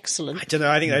both excellent. I don't know.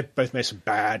 I think they've both made some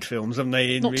bad films, haven't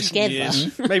they? In Not recent together.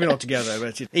 years, maybe not together,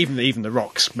 but even The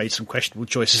Rock's made some questionable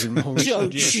choices in recent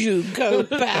Don't years. you go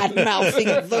bad-mouthing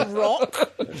The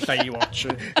Rock. Baywatch.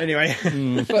 Anyway,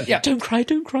 But yeah, Don't cry,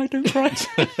 don't cry, don't cry.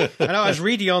 I know I was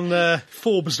reading on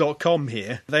Forbes.com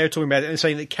here. They were talking about it and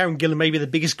saying that Karen Gillan may be the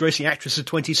biggest grossing actress of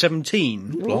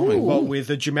 2017. What with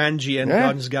Jumanji and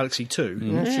Guardians of the Galaxy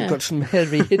 2. she's got some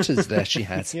heavy hitters there, she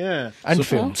has. Yeah. And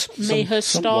films. May her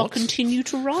star continue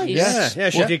to rise. Yeah,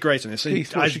 she did great on this.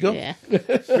 Keith, what's she got? Yeah.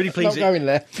 Really Not pleased going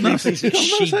there. really pleased that No,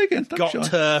 she say again, don't got shy.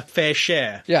 her fair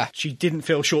share. Yeah. She didn't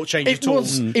feel shortchanged It at all.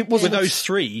 was With those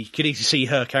three, you could easily see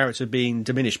her character being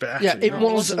diminished. But Yeah, actually it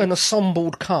not. was an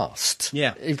ensembled cast.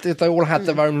 Yeah. If they all had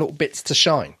their own little bits to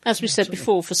shine. As we said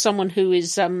before, for someone who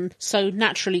is so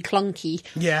naturally clunky,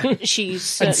 Yeah.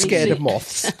 she's And certainly scared of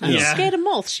moths. Yeah. Scared of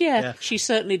moths, yeah. Yeah. She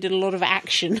certainly did a lot of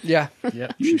action. Yeah.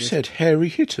 Yeah, You said hairy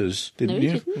hitters, didn't No, you?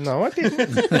 you didn't. No, I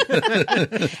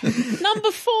didn't.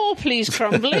 Number 4, please,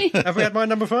 Crumbly. Have we had my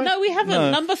number 5? No, we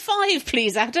haven't. Number 5,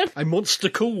 please, Adam. A Monster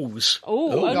Calls.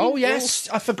 Oh, yes.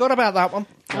 I forgot about that one.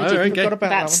 I okay. forgot about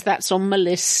that one. That's on my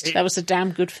list. That was a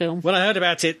damn good film. When I heard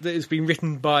about it, that it's been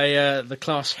written by the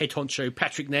Class head honcho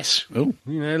Patrick Ness. Oh.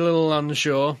 You know, a little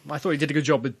unsure. I thought he did a good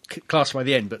job with Class by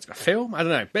the end, but a film? I don't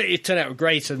know. But it turned out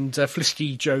great, and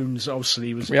Felicity Jones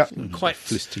obviously was quite...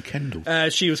 Felicity Kendall.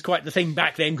 She was quite the thing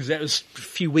back then, because that was a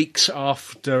few weeks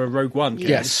after Rogue One came out.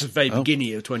 Yes. This is the very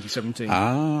beginning of 2017.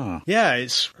 Ah. Yeah,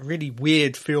 it's a really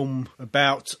weird film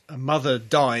about a mother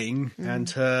dying and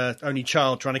her only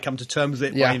child trying to come to terms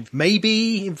with it by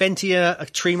maybe inventing a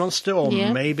tree monster, or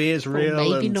Yeah. maybe it's Or real.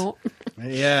 maybe and- not.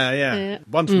 Yeah.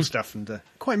 Wonderful stuff, and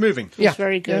quite moving. It was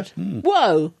very good.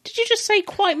 Whoa! Did you just say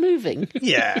quite moving?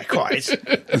 Yeah, quite.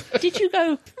 Did you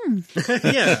go,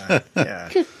 yeah.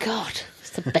 good God,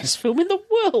 it's the best film in the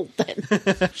world then?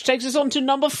 Which takes us on to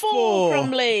number 4,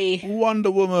 Crumley. Wonder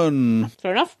Woman.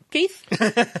 Fair enough, Keith.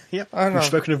 Yep. We've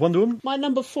spoken of Wonder Woman. My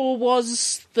number 4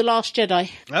 was The Last Jedi.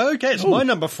 Okay, it's my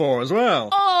number 4 as well.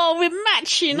 Oh, we're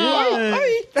matching up.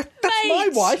 That's my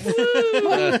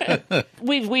wife.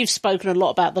 We've spoken a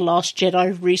lot about The Last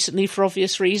Jedi recently for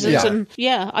obvious reasons,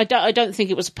 Yeah. and I don't think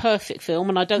it was a perfect film,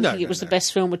 and I don't think it was the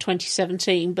best film of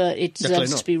 2017, but it Definitely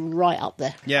deserves not. to be right up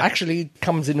there. Yeah. Actually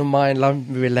comes into my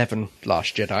number 11,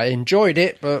 Last Jedi. I enjoyed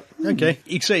it, but Okay.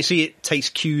 You can see it takes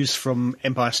cues from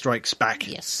Empire Strikes Back.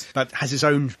 Yes. But has its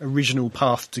own original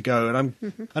path to go. And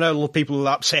I know a lot of people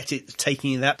are upset it's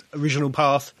taking that original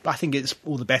path, but I think it's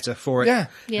all the better for it. Yeah.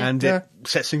 Yeah. And it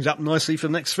sets things up nicely for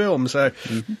the next film. So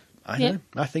I don't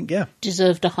know. I think,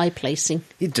 Deserved a high placing.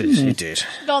 it did. It did.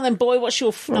 Go on then, boy. What's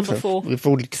your number 4? we've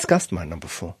already discussed my number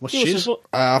 4. What's Yours yours? was what?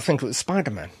 I think it was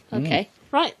Spider-Man. Okay.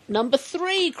 Right. Number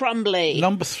 3, Crumbly.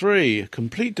 Number 3, a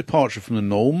complete departure from the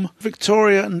norm.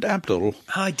 Victoria and Abdul.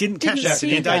 I didn't catch Didn't that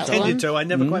see at the end. I that intended one. to. I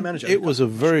never quite managed it. It was a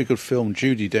very good film.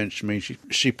 Judi Dench, I mean,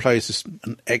 she plays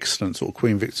an excellent sort of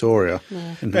Queen Victoria.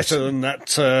 In this. better than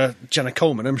that Jenna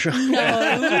Coleman, I'm sure.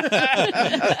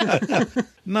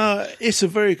 No, it's a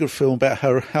very good film about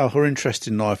how her interest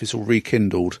in life is all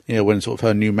rekindled. When sort of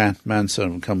her new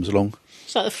manservant comes along.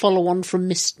 It's like the follow-on from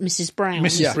Mrs. Brown.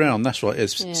 Mrs. Brown, that's right.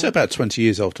 It's about 20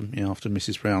 years after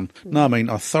Mrs. Brown. No, I mean,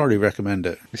 I thoroughly recommend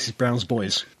it. Mrs. Brown's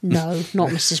Boys. No, not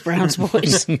Mrs. Brown's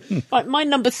Boys. Right, my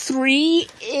number 3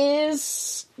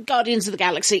 is Guardians of the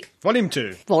Galaxy, Volume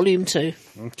 2. Volume 2,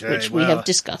 Okay, which we well, have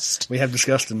discussed. We have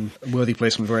discussed, and a worthy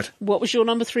placement for it. What was your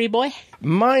number 3, boy?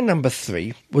 My number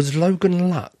 3 was Logan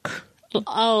Luck.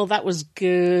 Oh, that was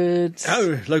good.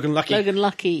 Oh, Logan Lucky. Logan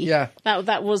Lucky. Yeah.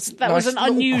 That was Nice an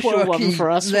little unusual one quirky for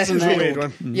us, left wasn't Weird it?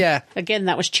 one. Yeah. Again,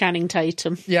 that was Channing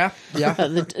Tatum. Yeah.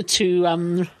 The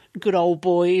two good old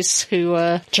boys who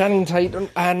Channing Tatum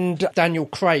and Daniel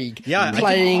Craig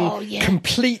playing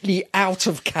completely out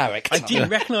of character. I didn't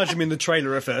recognise him in the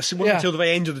trailer at first. It wasn't until the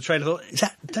very end of the trailer I thought, is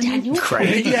that Daniel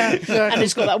Craig? And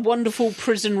it's got that wonderful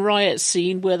prison riot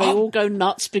scene where they all go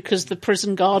nuts because the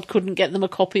prison guard couldn't get them a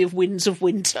copy of Winds of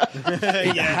Winter.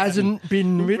 It hasn't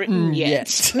been written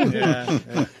yet.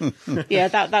 Yeah,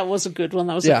 that was a good one.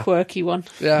 That was Yeah. a quirky one.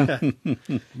 Yeah.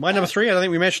 My number 3, I don't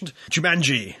think we mentioned,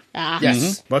 Jumanji. Ah.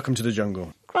 Yes. Welcome to the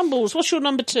Jungle. Crumbles, what's your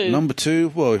number 2? Number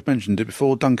 2, well, we've mentioned it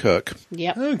before, Dunkirk.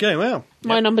 Yep. Okay, well.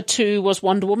 My number 2 was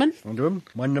Wonder Woman. Wonder Woman.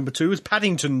 My number 2 was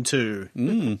Paddington 2.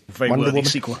 Very Wonder worthy Woman.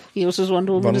 sequel. Yours was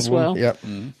Wonder Woman as well. Yep.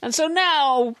 And so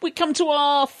now we come to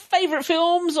our favourite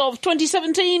films of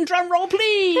 2017. Drum roll,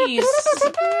 please.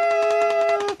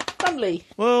 Crumbly.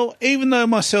 Well, even though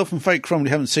myself and Fake Crumbly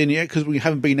haven't seen it yet because we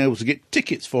haven't been able to get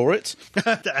tickets for it,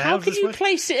 How can you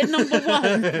place it at number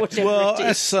 1? Whatever well, it is.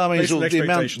 that's, I mean, Based on sort of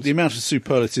expectations. the amount of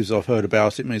superlatives I've heard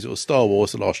about it means it was Star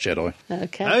Wars: The Last Jedi.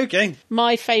 Okay. Okay.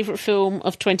 My favourite film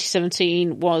of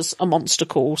 2017 was A Monster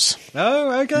Calls.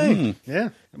 Oh, okay. Yeah.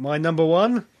 My number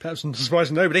 1, perhaps not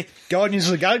surprising nobody, Guardians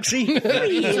of the Galaxy.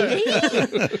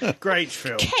 Really? Great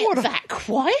film. Kept that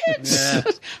quiet? Yeah.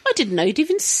 I didn't know you'd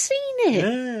even seen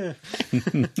it.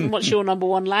 Yeah. And what's your number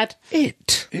 1, lad?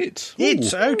 It. It's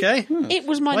okay. It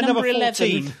was my, My number 14.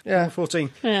 11. Yeah, 14.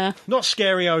 Yeah. Not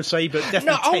scary, I would say, but No,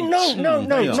 definitely tense.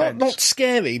 no, not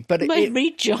scary, but Made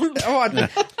me jump.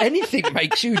 anything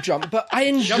makes you jump, but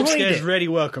I Jump enjoyed scares it. really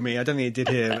work on me. I don't think it did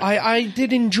here. I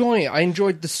did enjoy it. I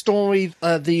enjoyed the story,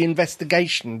 the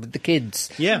investigation with the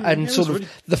kids. Yeah. And Yeah, it sort was of really-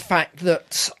 the fact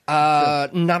that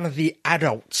none of the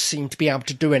adults seemed to be able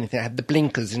to do anything. They had the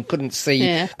blinkers and couldn't see.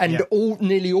 Yeah. And Yeah.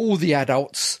 nearly all the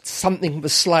adults, something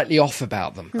was slightly off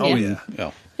about them. Oh, Yeah.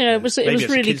 yeah. Yeah, it was Maybe it's a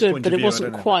really kid's good, point but of it view, I wasn't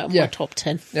don't know. quite on Yeah. my top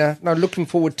 10. Yeah, no, looking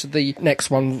forward to the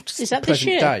next one. Is that this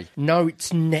present year? day. No,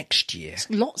 it's next year.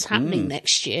 Lots happening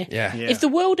next year. Yeah. Yeah. If the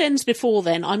world ends before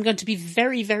then, I'm going to be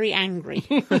very, very angry.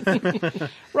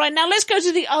 Right, now let's go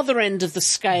to the other end of the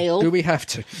scale. Do we have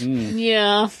to?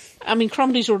 Yeah. I mean,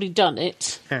 Crumbly's already done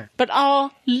it. But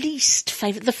our least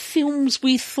favourite, the films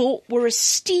we thought were a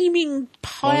steaming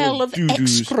pile of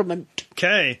doo-doos. excrement.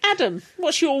 Okay. Adam,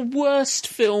 what's your worst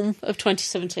film of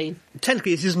 2017?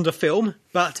 Technically, it isn't a film,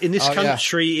 but in this Oh, yeah.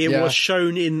 country, it Yeah. was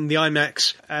shown in the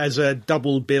IMAX as a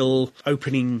double bill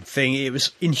opening thing. It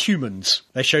was Inhumans.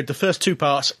 They showed the first 2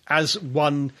 parts as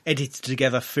one edited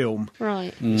together film.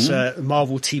 Right. It's a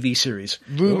Marvel TV series.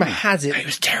 Rumour has it. It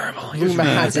was terrible. It was Rumour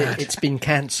really has it. bad. It's been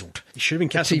cancelled. It should have been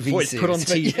cancelled TV before it's put on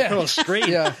series. TV, Yeah. put on screen.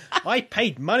 Yeah. I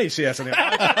paid money to see that.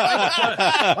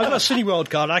 I've got a Cineworld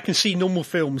card. I can see normal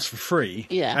films for free.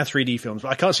 Yeah. And 3D films, but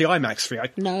I can't see IMAX free.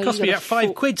 No, it cost you me got about a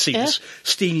 £5 to see yeah. this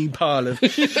steaming pile of...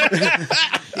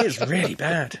 It's really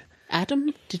bad.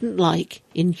 Adam didn't like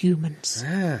Inhumans.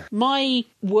 My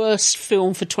worst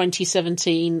film for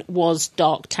 2017 was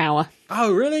Dark Tower.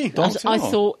 Oh, really? I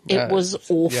thought it was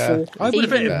awful. yeah. I would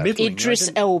have Even been middling. Idris I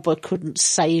didn't- Elba couldn't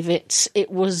save it. It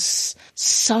was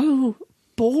so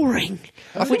boring.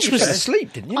 I think you fell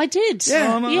asleep, didn't you? I did.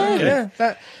 Yeah,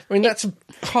 yeah. That's a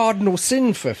cardinal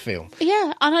sin for a film.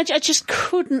 Yeah, and I just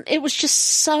couldn't. It was just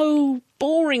so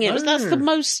boring. It was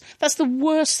that's the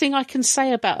worst thing I can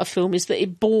say about a film is that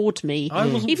it bored me. I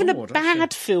wasn't Even bored, a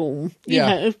bad film, you Yeah.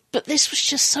 know. But this was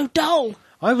just so dull.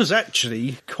 I was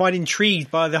actually quite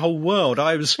intrigued by the whole world.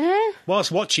 I was,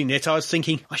 whilst watching it, I was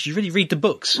thinking, I should really read the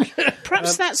books.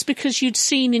 Perhaps that's because you'd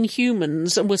seen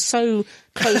Inhumans and were so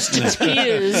close to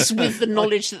tears with the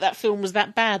knowledge that that film was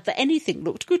that bad that anything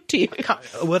looked good to you.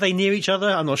 Were they near each other?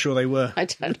 I'm not sure they were. I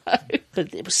don't know.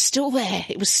 But it was still there.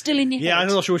 It was still in your Yeah, head.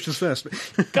 I'm not sure which was first.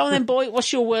 But Go on then, boy.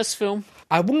 What's your worst film?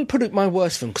 I wouldn't put it my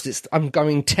worst film because I'm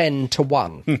going 10 to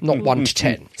 1, not 1 to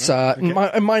 10. So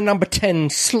my number 10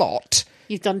 slot,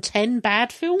 You've done 10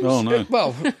 bad films? Oh, no.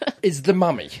 well, is The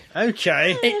Mummy.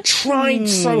 okay. It tried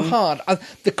so hard.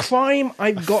 The crime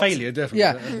I've got... failure, definitely.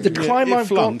 Yeah, the crime it I've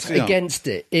flunked, got yeah. against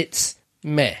it, it's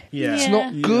meh. Yeah. It's Yeah.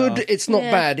 not good, it's not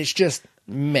Yeah. bad, it's just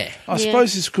meh. I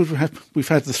suppose it's because we've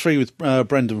had the 3 with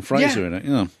Brendan Fraser Yeah. in it, you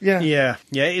know. Yeah.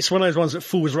 Yeah, it's one of those ones that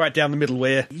falls right down the middle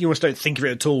where you almost don't think of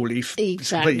it at all. It's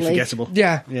Exactly. completely forgettable.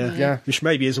 Yeah. Which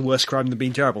maybe is a worse crime than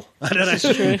being terrible. I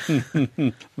don't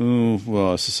know. Oh,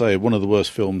 well, as I say, one of the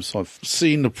worst films I've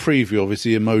seen the preview of is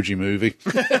the Emoji Movie.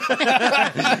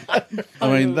 I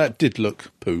mean, that did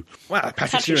look poo. Wow, Patrick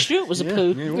Patrick Stewart. Stewart was a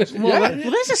poo. Well,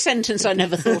 there's a sentence I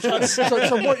never thought I'd say.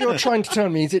 So what you're trying to tell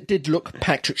me is it did look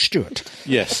Patrick Stewart.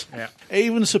 Yes. Yeah.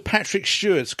 Even Sir Patrick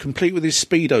Stewart, complete with his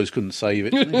Speedos, couldn't save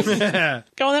it.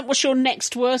 Go on then, what's your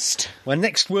next worst? My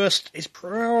next worst is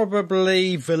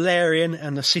probably Valerian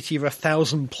and the City of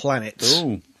 1,000 Planets.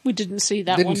 Oh. We didn't see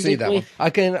that Didn't one, see did that we? one.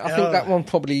 Again, I think that one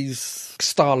probably is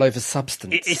style over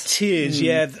substance. It is,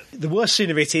 yeah. The worst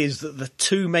thing of it is that the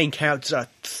 2 main characters are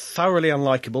thoroughly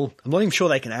unlikable. I'm not even sure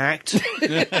they can act.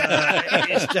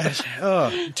 It's just,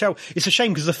 terrible. It's a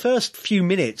shame because the first few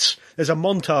minutes, there's a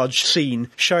montage scene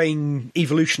showing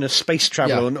evolution of space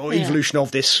travel Yeah. or evolution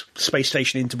of this space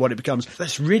station into what it becomes.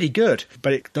 That's really good,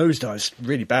 but it nosedives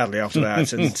really badly after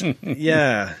that. And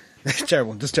yeah.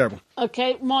 Terrible, just terrible.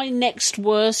 Okay, my next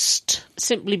worst,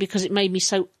 simply because it made me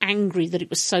so angry that it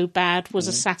was so bad, was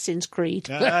Assassin's Creed.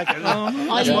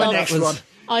 I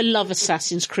love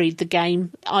Assassin's Creed, the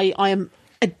game. I am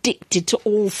addicted to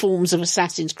all forms of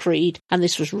Assassin's Creed, and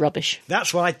this was rubbish.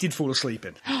 That's what I did fall asleep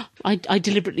in. I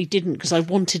deliberately didn't because I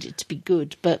wanted it to be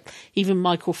good, but even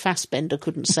Michael Fassbender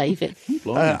couldn't save it.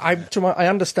 I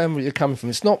understand where you're coming from.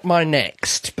 It's not my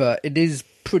next, but it is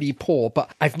pretty poor, but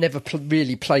I've never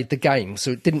really played the game, so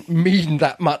it didn't mean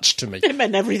that much to me. It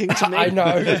meant everything to me. I know.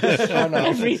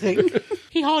 Everything.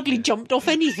 He hardly jumped off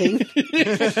anything.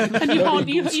 And you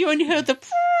only heard the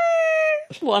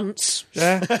once.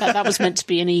 Yeah. That was meant to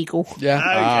be an eagle.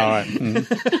 Yeah.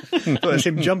 Well, that's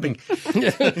him jumping.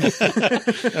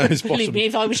 Believe me,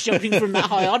 if I was jumping from that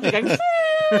high, I'd be going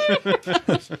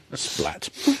Splat.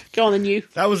 Go on then, you.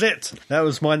 That was it. That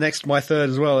was my third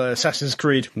as well, Assassin's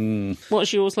Creed.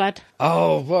 What's yours, lad?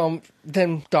 Oh, well,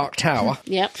 then Dark Tower.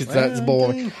 Yep. 'Cause that's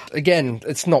boring. Again,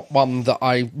 it's not one that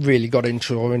I really got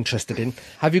into or interested in.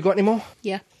 Have you got any more?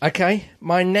 Yeah. Okay.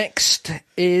 My next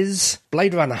is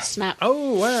Blade Runner. Snap.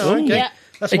 Oh, wow, okay. Yeah.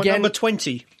 That's my Again- number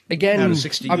 20. Again, Out of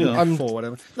 64, I'm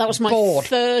whatever. That was my Bored.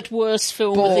 third worst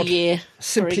film of Bored. the year.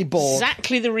 Simply For bored.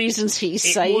 Exactly the reasons he's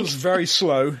It saying. was very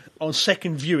slow. On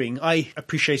second viewing, I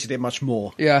appreciated it much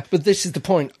more. Yeah, but this is the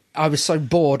point. I was so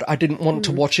bored, I didn't want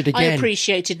to watch it I again.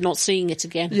 appreciated not seeing it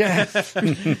again. Yeah,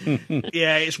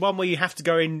 Yeah, it's one where you have to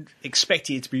go in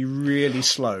expecting it to be really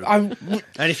slow. I And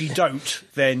if you don't,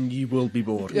 then you will be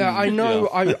bored. know.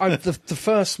 The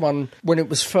first one, when it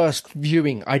was first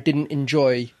viewing, I didn't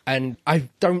enjoy, and I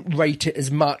don't rate it as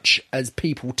much as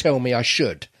people tell me I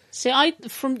should. See,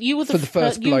 you were For the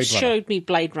first you Blade Runner. showed me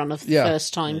Blade Runner the Yeah.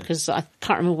 first time because I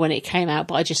can't remember when it came out,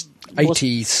 but I just was-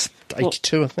 80s,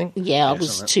 82, I think. Yeah, I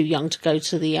was too young to go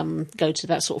to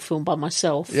that sort of film by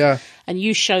myself. Yeah. And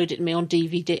you showed it to me on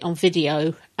DVD, on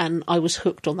video, and I was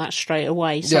hooked on that straight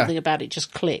away. Something about it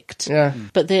just clicked. Yeah.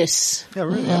 But this, Yeah,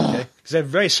 really? Okay. Because they're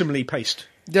very similarly paced.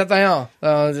 Yeah, they are.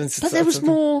 but there was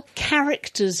more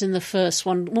characters in the first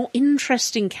one, more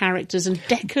interesting characters, and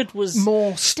Deckard was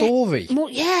more story.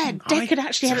 Deckard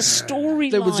actually had a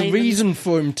storyline. There was a reason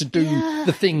for him to do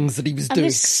the things that he was And doing.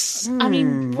 this, I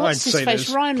mean, what's I'd his say face? there's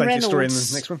Ryan plenty of story in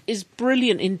Reynolds the next one. is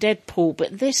brilliant in Deadpool,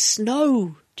 but this,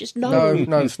 no. Just no.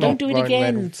 No, it's Don't not do it Ryan again.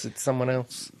 Reynolds, it's someone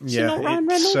else. Yeah, not Ryan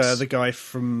it's Reynolds? the guy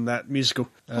from that musical.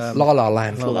 La La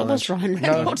Land. Well, that was Ryan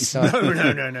Reynolds. No.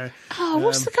 No. Oh,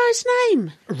 what's the guy's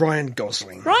name? Ryan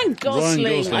Gosling. Ryan Gosling.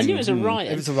 Gosling. I knew it was a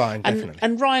Ryan. It was a Ryan, definitely.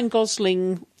 And Ryan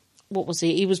Gosling, what was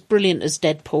he? He was brilliant as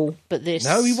Deadpool, but this...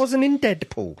 No, he wasn't in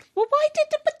Deadpool. Well, why did...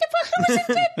 Who was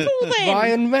in Deadpool then?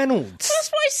 Ryan Reynolds.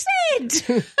 That's what I said.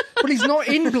 Well, he's not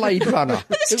in Blade Runner.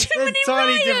 But there's too many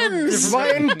entirely different- Ryans.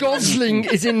 Ryan Gosling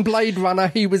is in Blade Runner.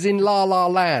 He was in La La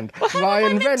Land. How am I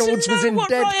Ryan meant to Reynolds was know in what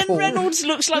Deadpool. Ryan Reynolds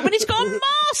looks like when he's got a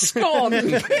mask on. He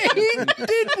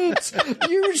didn't.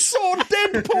 You saw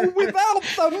Deadpool without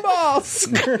the mask.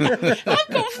 I've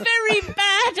got very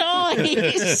bad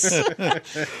eyes.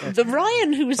 The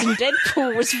Ryan who was in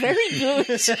Deadpool was very good.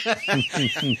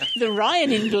 The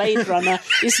Ryan in Blade Runner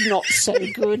is not so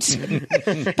good.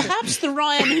 Perhaps the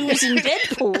Ryan who was in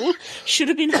Deadpool should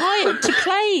have been hired to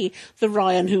play the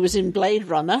Ryan who was in Blade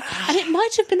Runner, and it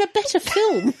might have been a better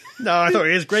film. No, I thought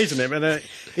it was great in it, but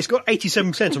it's got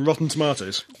 87% on Rotten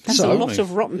Tomatoes. That's a lot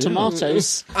of Rotten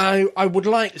Tomatoes. I would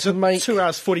like to make... 2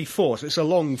 hours 44, so it's a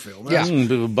long film. Yeah.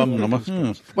 Bit of a bum number.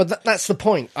 Yeah. Well, that's the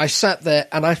point. I sat there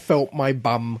and I felt my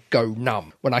bum go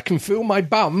numb. When I can feel my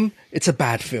bum, it's a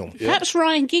bad film. Perhaps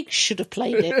Ryan Giggs should have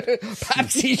played it.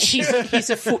 Perhaps he should. He's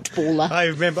a footballer.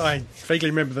 I vaguely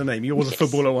remember the name. He was a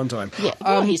footballer at one time. Yeah,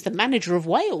 well, he's the manager of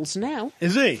Wales now.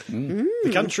 Is he?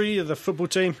 The country, the football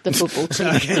team? The football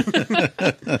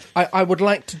team. I would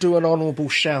like to do an honourable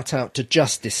shout out to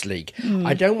Justice League.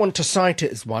 I don't want to cite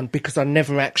it as one because I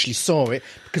never actually saw it.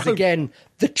 Because again,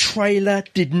 the trailer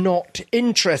did not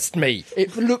interest me.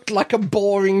 It looked like a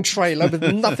boring trailer with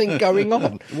nothing going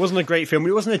on. It wasn't a great film.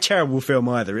 It wasn't a terrible film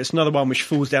either. It's another one which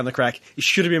falls down the crack. It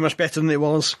should have been much better than it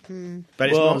was. But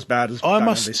it's not as bad as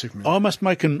Batman v Superman. I must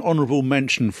make an honourable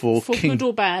mention for Good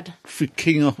or bad?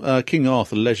 King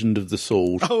Arthur, Legend of the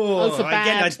Sword. Oh, for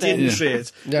again, I bad, didn't then. see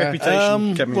it.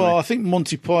 Reputation kept me Well, away. I think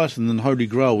Monty Python and Holy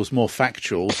Grail was more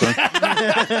factual. So.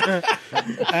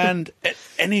 And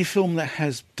any film that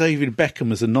has David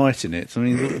Beckham as a knight in it, I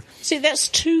mean... See, that's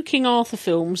two King Arthur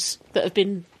films that have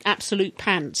been absolute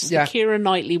pants. Yeah. The Keira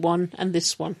Knightley one and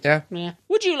this one. Yeah.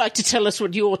 Would you like to tell us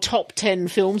what your top 10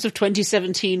 films of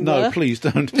 2017 No, were? please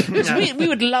don't. Because we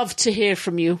would love to hear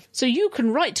from you. So you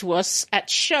can write to us at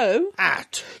show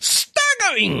At Stagger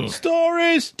going.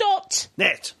 Stories! Dot.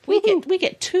 Net. We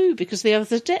get 2 because the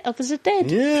others are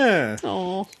dead. Yeah.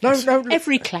 Oh. No.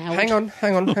 Every cloud. Hang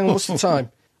on. What's the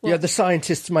time? Yeah, the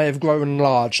scientists may have grown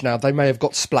large now. They may have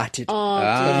got splatted.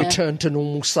 They returned to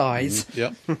normal size.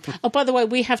 Yep. Oh, by the way,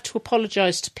 we have to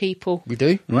apologise to people. We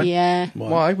do? Yeah.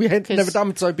 Why? We had 'Cause- never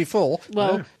done so before.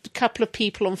 Well, a couple of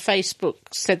people on Facebook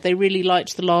said they really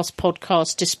liked the last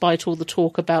podcast despite all the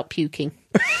talk about puking.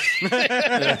 And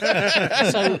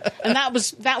that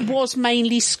was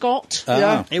mainly Scott.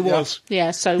 Yeah. It was.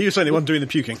 Yeah, so He was the only one doing the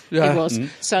puking. Yeah. it was.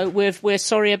 So we're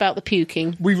sorry about the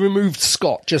puking. We removed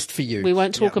Scott just for you. We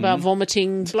won't talk about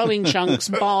vomiting, blowing chunks,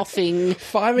 barfing,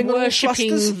 Firing on all worshipping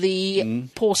thrusters? the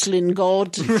porcelain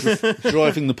god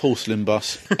Driving the porcelain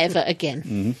bus. ever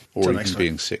again. Or Till even next time.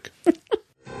 being sick.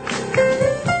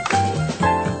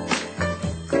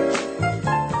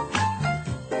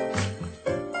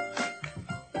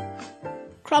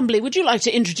 Crumbly, would you like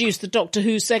to introduce the Doctor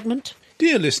Who segment?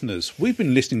 Dear listeners, we've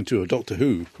been listening to a Doctor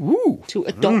Who. To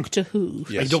a Doctor Who.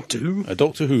 Yes. A Doctor Who? A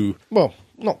Doctor Who. Well,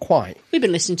 not quite. We've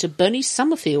been listening to Bernie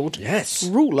Summerfield, Yes.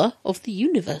 ruler of the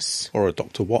universe. Or a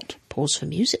Doctor What. Pause for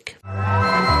music.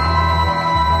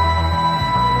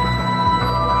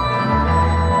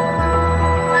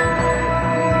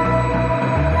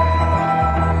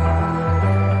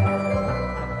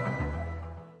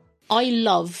 I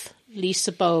love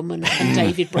Lisa Bowman and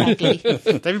David Bradley.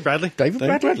 David Bradley. David David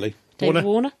Bradley? Bradley. David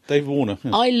Warner? Dave Warner.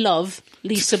 Yeah. I love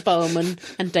Lisa Bowman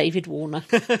and David Warner.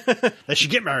 They should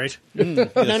get married.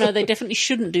 No, they definitely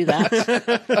shouldn't do that.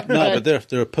 No, but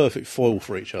they're a perfect foil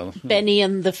for each other. Benny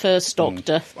and the First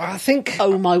Doctor. I think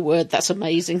Oh my word, that's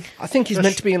amazing. he's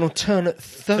meant to be an alternate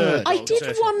third. I did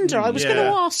wonder. I was going to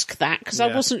ask that because I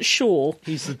Yeah. wasn't sure.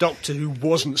 He's the Doctor who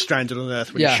wasn't stranded on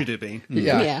Earth when Yeah. he should have been.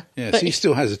 Yeah. Yeah. Yes, But he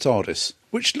still has a TARDIS,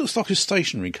 which looks like a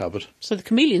stationary cupboard. so the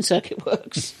chameleon circuit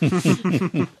works.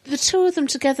 The two of them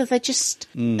together, there's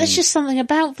just something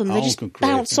about them. They Oh, just good grief,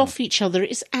 bounce yeah. off each other.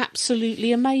 It's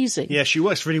absolutely amazing. Yeah, she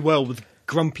works really well with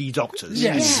grumpy doctors.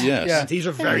 Yes. Yes. Yeah. He's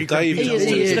a very Dave grumpy He is,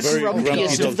 doctor. he He's is a the very grumpy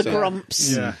grumpiest of the doctor.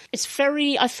 grumps. Yeah. It's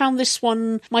very. I found this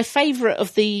one my favourite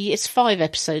of the. It's 5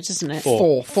 episodes, isn't it?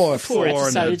 Four Four and a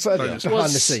episodes. bonus. Behind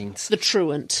was the scenes. The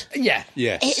Truant. Yeah.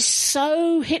 Yes. It's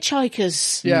so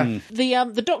Hitchhikers. Yeah.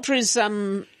 The Doctor is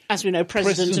as we know,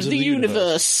 president of the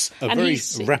universe, A and very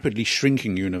he's rapidly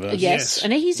shrinking universe. yes,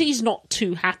 and he's not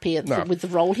too happy with the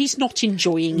role. He's not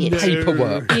enjoying it.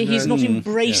 Paperwork. He's not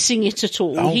embracing it at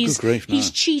all. Oh, he's good grief, no.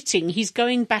 he's cheating. He's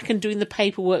going back and doing the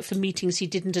paperwork for meetings he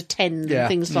didn't attend Yeah. and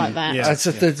things like that. Yeah.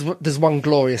 So there's one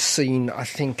glorious scene, I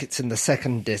think it's in the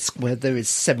second disc, where there is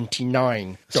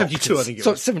 79 72, doctors. I think it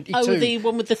So was. 72. Oh, the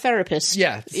one with the therapist.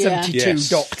 Yeah, 72 Yes.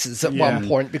 doctors at Yeah. one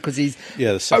point because he's...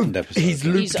 Yeah, the second episode. He's He's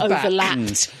looped back.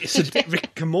 overlapped. It's a bit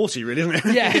Rick and Morty, really, isn't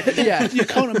it? Yeah. You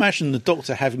can't imagine the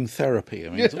Doctor having therapy. I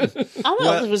mean, Oh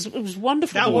well, it was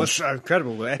wonderful. That was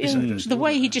incredible, the episode. the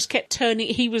way he just kept turning.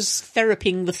 He was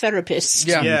theraping the therapist.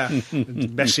 Yeah. Yeah,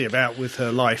 messy about with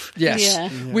her life. Yes. Yeah.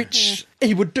 Which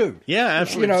he would do. Yeah,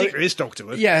 absolutely. You know, Particularly this Doctor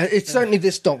would. Yeah, it's certainly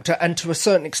this Doctor, and to a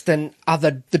certain extent,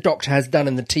 the Doctor has done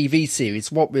in the TV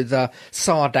series. What with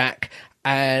Sardak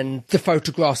and the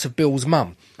photographs of Bill's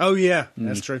mum. Oh, yeah,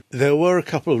 that's true. there were a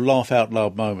couple of laugh out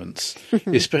loud moments.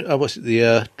 Was it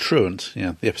the Truant?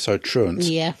 Yeah, the episode Truant.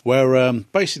 Yeah. Where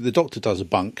basically the Doctor does a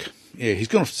bunk. Yeah, he's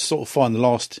going to sort of find the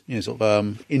last,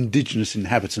 indigenous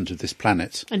inhabitant of this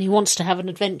planet. And he wants to have an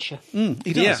adventure. He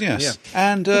does, Yeah, yes.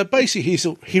 And basically,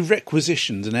 he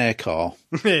requisitions an air car,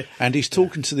 and he's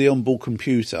talking to the onboard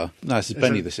computer. No, this is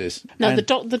Benny. This is No, And-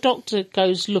 the Doctor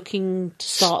goes looking to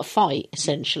start a fight.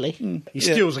 Essentially, He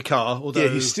steals a car, although... Yeah,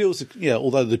 he steals.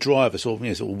 Although the driver sort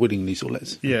of willingly sort of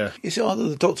lets. Yeah. It's either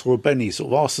the Doctor or Benny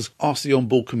sort of asks the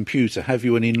onboard computer, "Have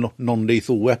you any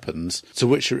non-lethal weapons?" To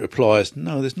which it replies,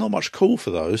 "No, there's not much call for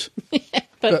those."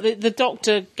 but the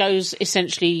Doctor goes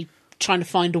essentially trying to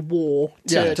find a war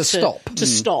to stop. To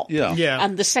stop. Yeah. Yeah.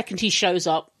 And the second he shows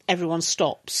up, everyone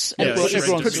stops. Yeah, Everyone-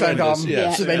 everyone puts their arm,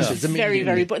 Yeah. surrenders Very, immediately.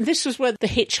 very. But this was where the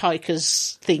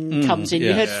hitchhikers thing comes in. You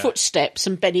yeah. heard footsteps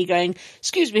and Benny going,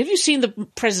 "Excuse me, have you seen the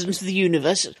president of the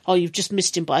universe? Oh, you've just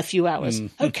missed him by a few hours."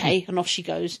 Okay, and off she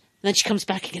goes. And then she comes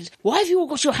back again. "Why have you all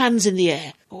got your hands in the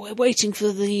air?" "Oh, we're waiting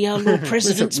for the Lord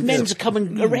President's men to come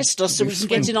and arrest us so we can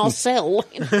get in our cell."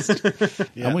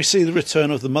 And we see the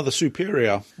return of the Mother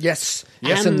Superior, Yes.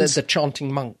 Yes, and And- the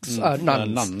chanting monks, nuns.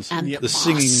 nuns, And the the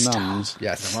singing master. nuns.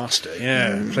 Yes. Master,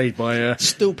 yeah, played by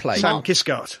Still played. Sam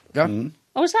Kiscart. Yeah.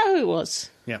 Oh, is that who it was?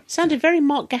 Yeah. Sounded very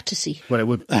Mark Gatiss-y. Well, it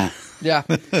would. Yeah.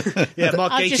 Yeah,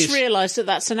 Mark I've just Gatiss. realised that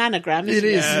that's an anagram, isn't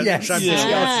It it? is, yes. Sam Yeah. Gatiss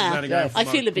is Ah, an anagram for I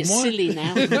Mark. feel a bit silly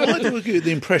now. Why do we get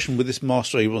the impression with this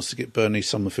master he wants to get Bernie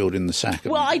Summerfield in the sack?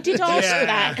 Well, I did ask Yeah.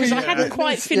 that because I hadn't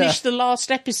quite finished the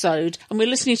last episode, and we're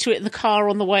listening to it in the car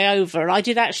on the way over. And I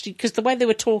did actually, because the way they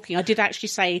were talking, I did actually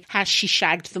say, "Has she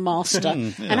shagged the master?"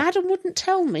 And Adam wouldn't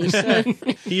tell me. So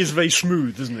He is very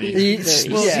smooth, isn't he?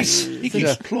 He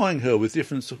keeps plying her with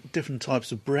different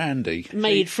types of brandy.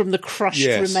 made from the crushed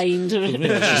Yes. remains of,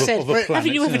 Yeah, she said, of a planet,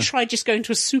 haven't you ever yeah. tried just going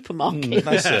to a supermarket?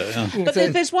 That's it. Yeah. But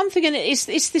there's one thing in it,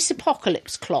 it's this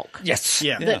apocalypse clock. Yes.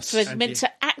 Yeah. That's meant to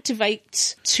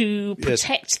activate to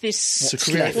protect this To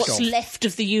create- what's left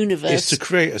of the universe. It's to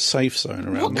create a safe zone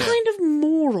around What there. kind of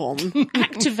moron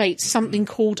activates something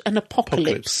called an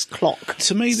apocalypse clock?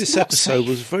 To me, this not episode safe.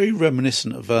 was very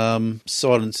reminiscent of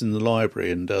Silence in the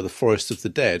Library and The Forest of the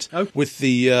Dead, with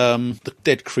the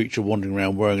dead creature wandering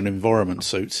around wearing an environment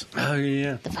suit. Oh,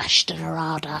 yeah. The Vashta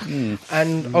Narada.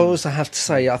 And I also have to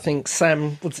say, I think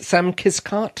Sam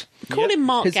Kiscart? Call him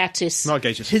Mark His- Gatiss. Mark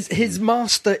Gatiss. His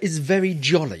master is very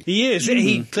jolly. He is.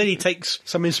 He clearly takes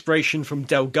some inspiration from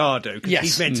Delgado. 'Cause Yes.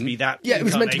 He's meant to be that. Yeah, it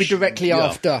was meant to be incarnation. directly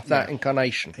after that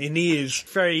incarnation. And he is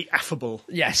very affable.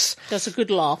 Yes. Does a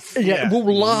good laugh. Yeah, Yeah.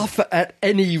 we'll laugh at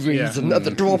any reason at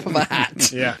the drop of a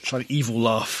hat. Yeah, it's like an evil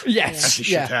laugh. Yes, As he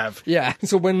should have. Yeah.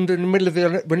 So when you're in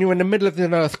the middle of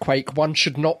an earthquake, one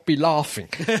should not be laughing.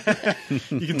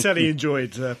 You can tell he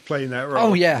enjoyed playing that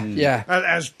role. Oh yeah, yeah.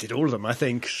 As did all of them, I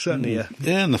think. Certainly.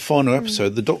 Yeah, in the final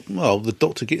episode, the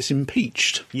Doctor gets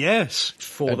impeached. Yes,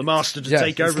 for the Master to Yeah,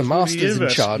 take it's over the the master's in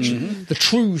universe. charge. The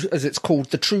true, as it's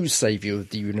called, the true saviour of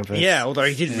the universe. Yeah, although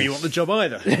he didn't really want the job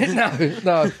either.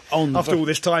 no. After all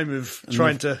this time of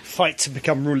trying to fight to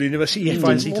become ruler of the universe, he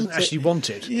finds he doesn't actually want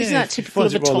it. Isn't that typical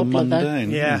finds of a it rather toddler, though?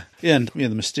 mundane. Yeah. Yeah, and the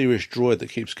mysterious droid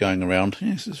that keeps going around.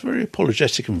 Yes, it's very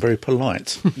apologetic and very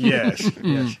polite. Yes,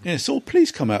 yes. Yes, oh,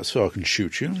 please come out so I can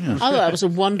shoot you. Yeah. I thought that was a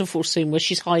wonderful scene where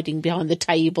she's hiding behind the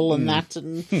table and that,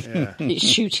 and it's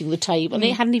shooting the table. And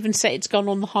it hadn't even set its gun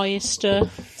on the highest.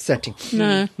 Setting.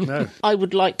 No. No. I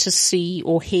would like to see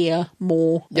or hear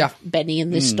more of Benny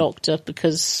and this Doctor,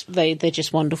 because they're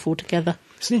just wonderful together.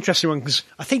 It's an interesting one because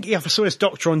I think if I saw this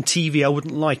Doctor on TV, I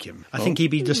wouldn't like him. I think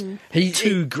he'd be just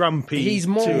too grumpy. He's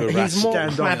more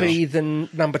standoffish. crabby than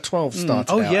number 12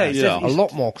 started Oh out yeah, as. he's definitely- A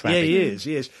lot more crabby. Yeah,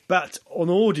 he is. But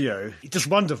on audio, he's just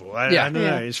wonderful. I don't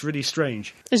know. It's really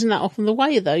strange. Isn't that often the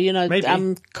way, though? You know, Maybe.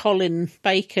 Colin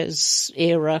Baker's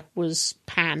era was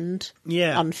panned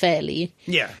unfairly.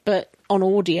 Yeah. But on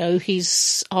audio,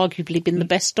 he's arguably been the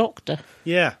best Doctor.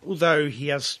 Yeah, although he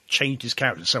has changed his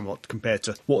character somewhat compared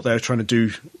to what they were trying to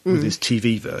do with his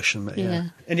TV version. But, Yeah.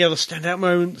 Any other standout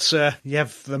moments? You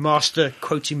have the Master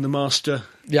quoting the Master.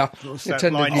 Yeah, What's that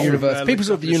attend line the from, universe.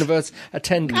 People of the Lucas? universe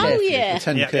attend Oh, carefully. yeah.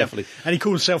 Attend carefully. And he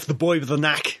calls himself the boy with the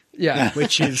knack. Yeah.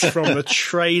 Which is from the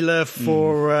trailer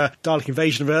for Dalek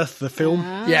Invasion of Earth, the film.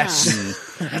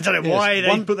 Yes. I don't know why they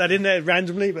One- put that in there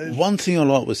randomly, but One thing I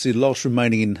liked was the last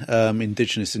remaining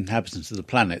indigenous inhabitants of the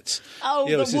planet. Oh,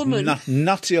 Yeah, it was the this woman.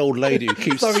 nutty old lady who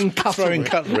keeps Throwing throwing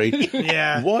cutlery.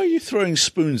 yeah. Why are you throwing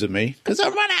spoons at me? Because I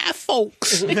ran out of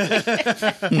forks.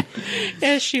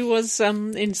 Yeah, she was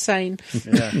insane.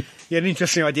 Yeah, an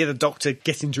interesting idea, the Doctor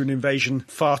getting to an invasion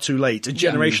far too late, a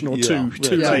generation or two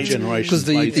too Yeah, late. generations Because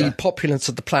the later. populace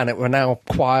of the planet were now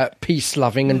quiet,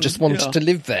 peace-loving, and just wanted to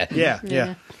live there.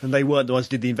 Yeah. And they weren't the ones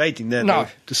who did the invading, they're No. the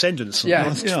descendants of Yeah. the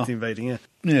ones who did Yeah. the invading, yeah.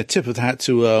 Yeah, tip of the hat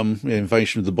to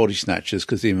invasion of the body snatchers,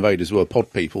 because the invaders were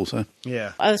pod people. So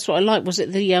Yeah. That's what I liked. Was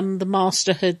it the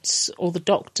Master or the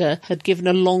Doctor had given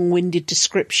a long-winded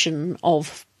description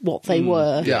of what they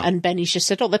were, yeah. and Benny's just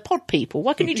said, "Oh, they're pod people."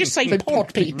 Why can't you just say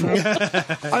pod people?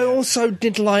 I also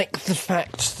did like the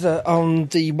fact that on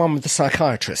the one with the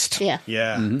psychiatrist, Yeah.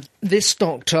 Yeah. this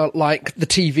Doctor, like the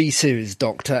TV series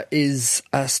Doctor, is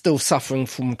still suffering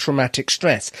from traumatic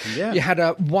stress. Yeah. You had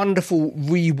a wonderful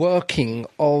reworking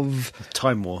of,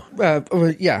 Time War.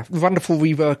 wonderful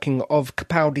reworking of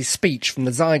Capaldi's speech from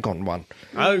the Zygon one.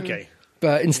 Okay.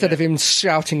 But instead of him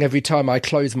shouting every time I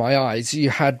close my eyes,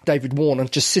 you had David Warner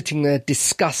just sitting there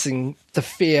discussing the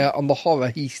fear and the horror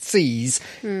he sees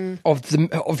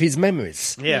of his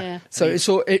memories. Yeah. So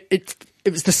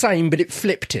it was the same, but it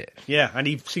flipped it. Yeah, and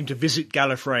he seemed to visit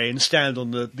Gallifrey and stand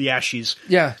on the ashes.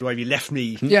 Yeah. The way he left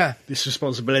me. Yeah. This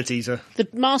responsibility to... The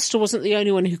Master wasn't the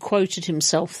only one who quoted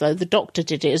himself, though. The Doctor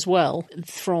did it as well,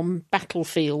 from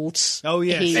Battlefields. Oh,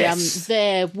 yes. He, Yes.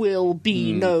 there will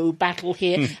be no battle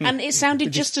here. And it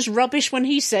sounded just as rubbish when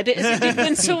he said it as it did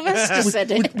when Sylvester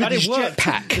said it. But it worked.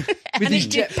 Jetpack. his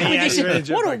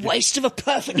jetpack. What a waste of a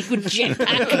perfectly good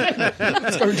jetpack.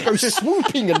 He's going to go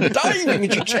swooping and diving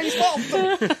and you chase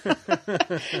after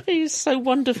him. He's so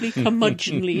wonderfully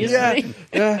curmudgeonly, isn't he?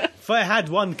 Yeah. If I had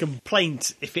one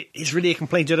complaint, if it is really a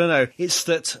complaint, I don't know, it's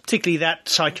that, particularly that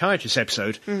psychiatrist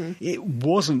episode, it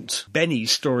wasn't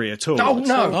Benny's story at all. Oh,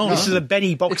 no. This is a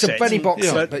Benny box It's set. a Benny box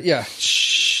set, but yeah.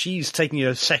 She's taking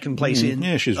a second place in.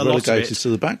 Yeah, she's a lot of relegated it to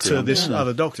the background. To this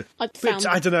other doctor. But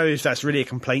I don't know if that's really a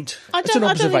complaint. I It's an don't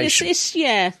think observation. it's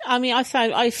yeah. I mean,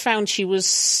 I found she was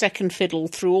second fiddle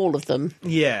through all of them.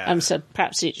 Yeah. So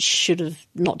perhaps it should have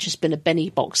not just been a Benny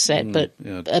box set, but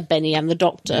a Benny and the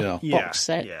Doctor box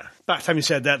set. Yeah. But having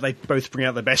said that, they both bring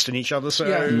out the best in each other, so...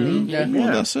 Yeah.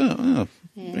 Well, that's it.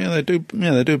 Yeah, they do.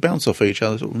 Yeah, they do bounce off each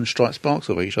other and strike sparks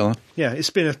off each other. Yeah, it's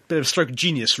been a bit of a stroke of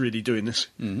genius, really, doing this.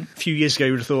 A few years ago,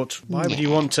 you would have thought, why would you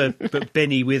want to put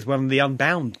Benny with one of the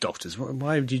Unbound doctors?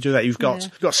 Why would you do that? You've got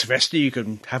Sylvester, you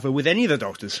can have her with any of the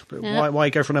doctors. But why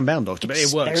go for an Unbound doctor? But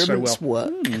it works so well. Experiments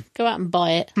work. Go out and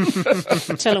buy it.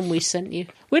 Tell them we sent you.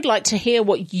 We'd like to hear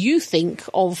what you think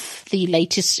of the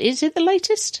latest. Is it the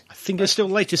latest? I think it's still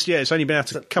the latest, yeah. It's only been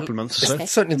out a couple of months or so.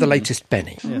 It's certainly the latest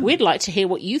Benny. We'd like to hear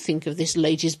what you think of this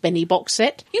latest Benny box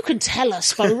set. You can tell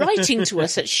us by writing to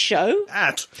us at show.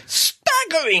 At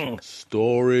Staggering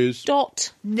Stories.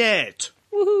 Net.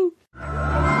 Woohoo.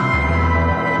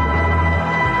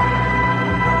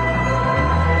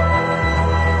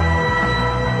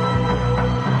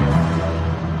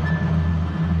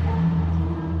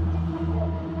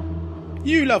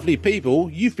 You lovely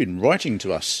people, you've been writing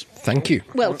to us. Thank you.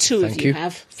 Well, two Thank of you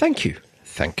have. Thank you.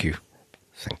 Thank you.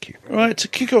 Thank you. Right, to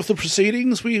kick off the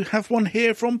proceedings, we have one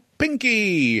here from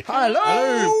Pinky.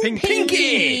 Hello,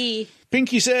 Pinky.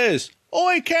 Pinky says,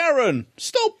 "Oi, Karen,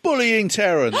 stop bullying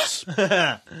Terence."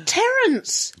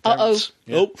 Terence. Uh-oh.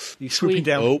 Oh, He's swooping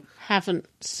down. oh, Haven't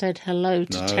said hello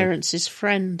to Terence's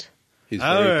friend. his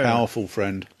very powerful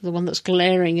friend, The one that's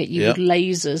glaring at you Yep. with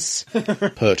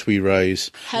lasers. Pertwee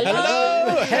Rays. Hello.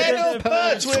 Head of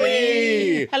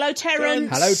Pertwee! Hello, Terence.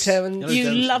 Hello, Terence.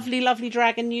 You lovely, lovely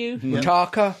dragon, you.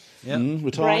 Taka,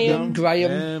 Graham.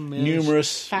 Graham,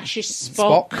 Numerous Fascist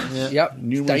Spock. Spock. Yep.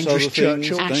 Numerous Dangerous other things.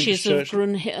 Churchill. Ashes Dangerous of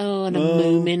Grunhill. Oh, and a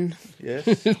Moomin. Yes,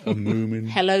 a moomin.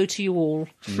 Hello to you all.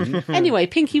 Anyway,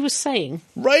 Pinky was saying,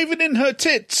 Raven in her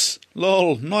tits.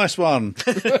 Lol, nice one.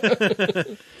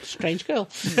 strange girl.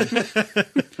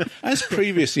 As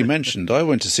previously mentioned, I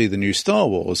went to see the new Star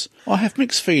Wars. I have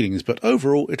mixed feelings, but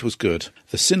overall it was good.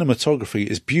 The cinematography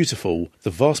is beautiful, the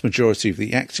vast majority of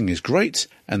the acting is great,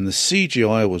 and the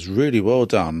CGI was really well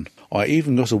done. I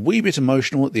even got a wee bit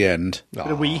emotional at the end.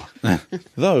 A wee.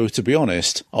 Though, to be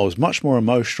honest, I was much more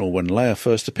emotional when Leia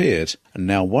first appeared, and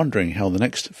now wondering how the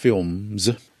next films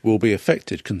will be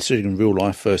affected considering real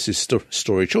life versus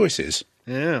story choices.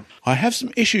 Yeah. I have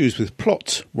some issues with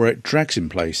plot where it drags in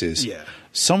places. Yeah.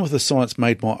 Some of the sights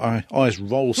made my eyes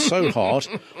roll so hard,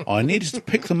 I needed to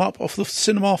pick them up off the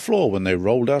cinema floor when they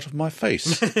rolled out of my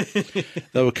face. They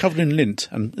were covered in lint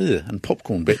and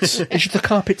popcorn bits. Is the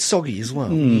carpet soggy as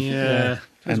well? Yeah.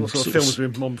 And And what sort of sort of films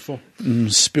we've been on before?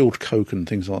 Spilled Coke and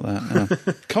things like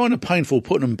that. Kind of painful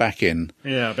putting them back in.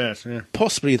 Yeah, I bet, yeah.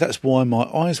 Possibly that's why my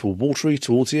eyes were watery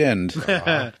towards the end.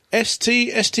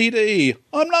 STD,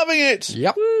 I'm loving it!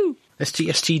 Yep.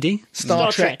 STD?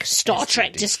 Star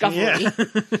Trek Discovery. Yeah.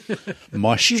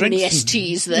 My Too many strengths,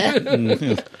 STs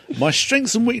there. my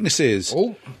strengths and weaknesses.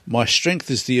 Oh. My strength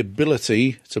is the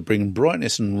ability to bring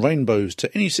brightness and rainbows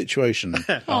to any situation.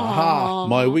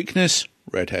 My weakness,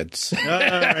 redheads.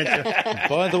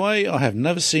 By the way, I have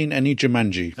never seen any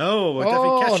Jumanji. Oh, we'll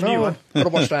definitely catch a new one. Gotta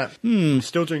watch that.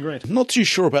 Still doing great. Not too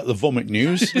sure about the vomit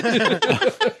news.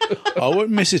 I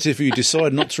won't miss it if you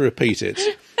decide not to repeat it.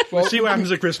 We'll see what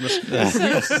happens at Christmas.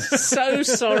 So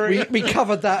sorry. We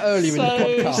covered that earlier in the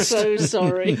podcast. So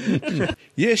sorry.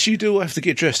 Yes, you do have to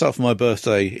get dressed up for my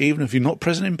birthday, even if you're not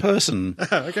present in person.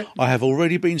 Okay. I have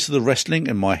already been to the wrestling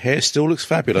and my hair still looks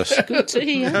fabulous. Good to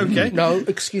hear. Okay. No,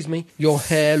 excuse me. Your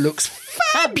hair looks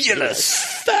fabulous.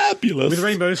 Fabulous. With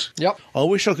rainbows. Yep. I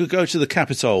wish I could go to the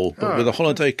Capitol, but with a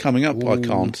holiday coming up, I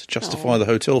can't justify the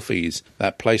hotel fees.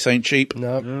 That place ain't cheap.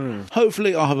 No.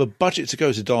 Hopefully, I'll have a budget to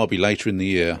go to Derby later in the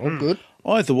year. Oh, good.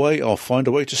 Either way, I'll find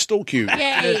a way to stalk you.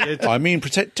 Yay. I mean,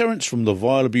 protect Terence from the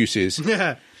vile abuses.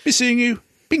 Yeah. Be seeing you,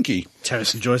 Pinky.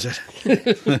 Terence enjoys it.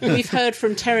 We've heard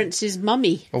from Terence's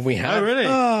mummy. Oh, we have. Oh,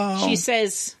 really? She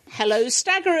says, "Hello,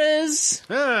 Staggerers.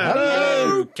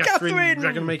 Hello, Catherine.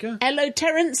 Dragonmaker. Hello,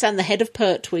 Terence and the head of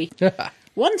Pertwee.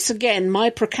 Once again, my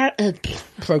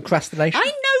Procrastination.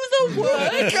 I know the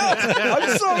word.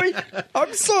 I'm sorry.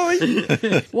 I'm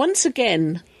sorry. Once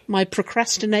again, my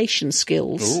procrastination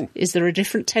skills. Ooh. Is there a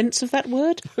different tense of that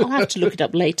word? I'll have to look it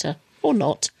up later. Or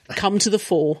not. Come to the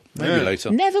fore. Maybe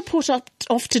later. Never put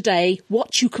off today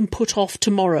what you can put off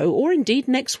tomorrow, or indeed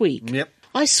next week. Yep.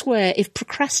 I swear, if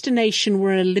procrastination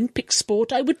were an Olympic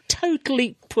sport, I would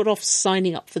totally put off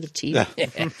signing up for the team.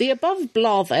 The above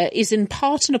blather is in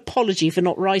part an apology for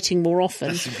not writing more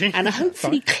often, and a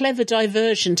hopefully clever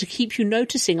diversion to keep you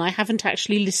noticing I haven't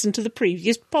actually listened to the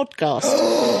previous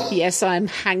podcast. Yes, I'm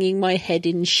hanging my head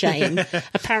in shame.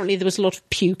 Apparently there was a lot of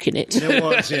puke in it. It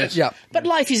was, yes. Yeah. But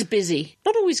life is busy.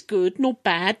 Not always good, nor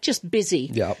bad, just busy.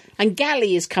 Yep. And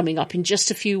Galley is coming up in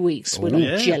just a few weeks. We're not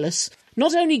yeah. jealous.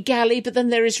 Not only Galley, but then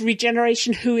there is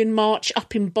Regeneration Who in March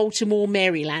up in Baltimore,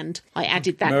 Maryland. I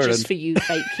added that Maryland. just for you,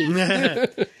 Fake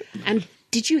Keith. And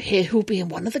did you hear who'll be in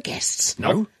one of the guests?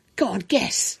 No. Go on,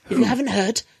 guess. If you haven't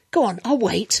heard, go on, I'll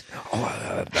wait.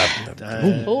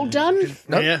 All done?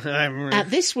 Yeah, At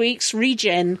this week's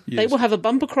Regen, they will have a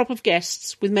bumper crop of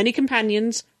guests with many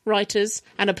companions, writers,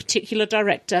 and a particular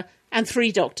director, and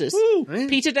 3 doctors.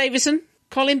 Peter Davison,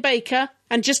 Colin Baker,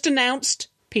 and just announced,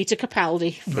 Peter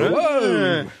Capaldi.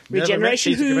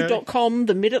 RegenerationWho.com,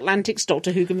 the Mid-Atlantic's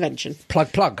Doctor Who convention.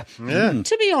 Plug.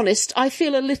 To be honest, I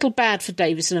feel a little bad for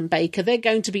Davison and Baker. They're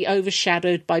going to be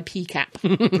overshadowed by PCAP.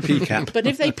 PCAP. But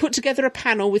if they put together a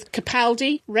panel with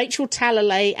Capaldi, Rachel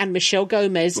Talalay and Michelle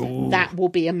Gomez, that will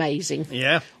be amazing.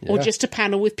 yeah. Or just a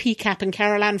panel with PCAP and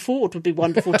Carol Ann Ford would be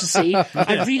wonderful to see.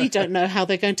 I really don't know how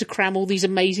they're going to cram all these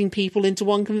amazing people into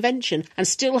one convention and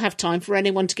still have time for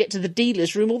anyone to get to the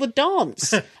dealer's room or the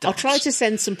dance. I'll try to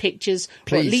send some pictures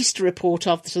or at Please. least a report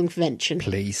after the convention.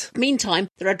 Please. Meantime,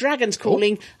 there are dragons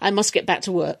calling. I must get back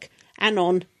to work. And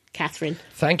on, Catherine.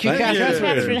 Thank you, Thank you. Catherine.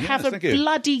 Catherine, Yes, have a thank you.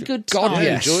 bloody good God, time.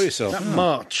 yes. Enjoy yourself. That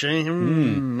March, eh?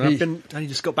 I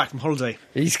just got back from holiday.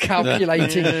 He's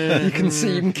calculating. You can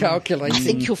see him calculating. I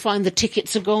think you'll find the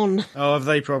tickets are gone. Oh, have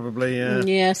they probably?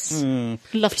 Yes.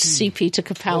 Love to see Peter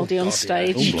Capaldi on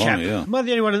stage. Oh, blimey, yeah. Am I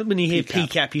the only one that when you hear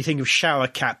PCAP, you think of shower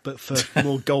cap, but for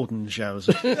more golden showers?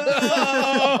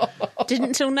 Didn't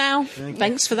until now.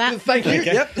 Thanks for that. Thank you.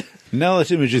 Yep. Now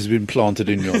that image has been planted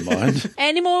in your mind,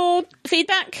 Any more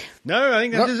feedback? No, I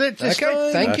think that is it. This Okay,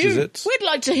 time. thank that you. is it. We'd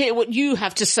like to hear what you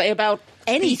have to say about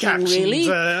anything, PCAPs really.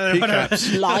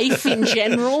 and, Life in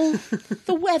general.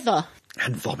 The weather.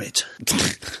 and vomit.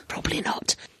 Probably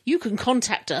not. You can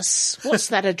contact us. What's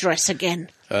that address again?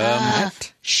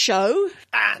 Show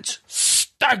At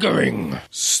Staggering.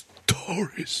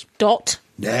 stories. dot.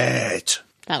 net.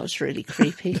 That was really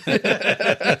creepy.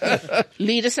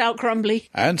 Lead us out, Crumbly.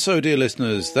 And so, dear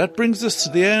listeners, that brings us to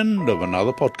the end of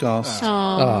another podcast.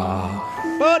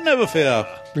 But never fear.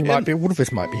 All of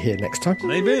us might be here next time.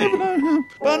 Maybe.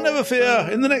 But never fear.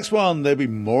 In the next one, there'll be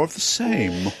more of the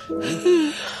same.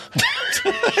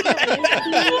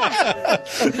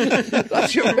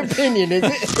 That's your opinion, is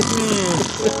it?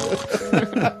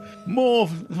 More.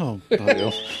 Oh, bloody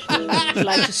hell. Would you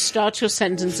like to start your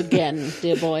sentence again,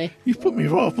 dear boy? You put me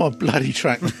right off my bloody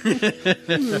track.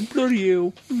 Bloody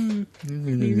you.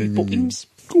 Bookings.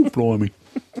 Oh, blimey.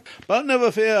 But never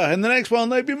fear. In the next one,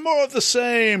 there'll be more of the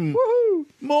same. Woohoo!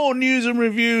 More news and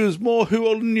reviews, more Who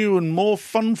Old and New, and more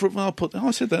fun for. I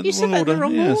said that in You the said wrong that in order. the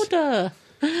wrong Yes. order.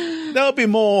 There'll be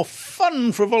more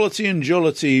fun, frivolity, and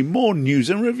jollity, more news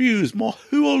and reviews, more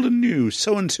Who Old and New.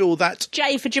 So until that,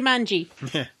 J for Jumanji.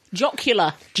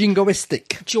 Jocular.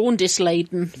 Jingoistic. Jaundice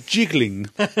laden. jiggling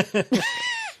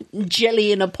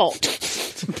Jelly in a pot.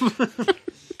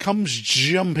 comes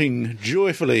jumping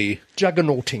joyfully.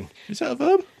 Juggernauting. Is that a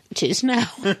verb? It is now.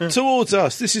 Towards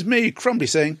us. This is me, Crumbly,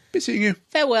 saying, be seeing you.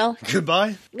 Farewell.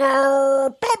 Goodbye.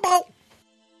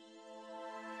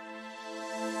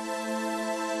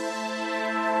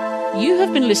 You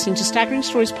have been listening to Staggering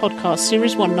Stories Podcast,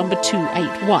 Series 1, Number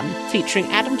 281, featuring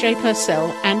Adam J. Purcell,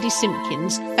 Andy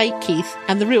Simpkins, Fake Keith,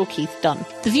 and the real Keith Dunn.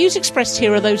 The views expressed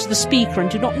here are those of the speaker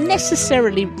and do not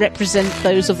necessarily represent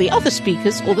those of the other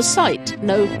speakers or the site.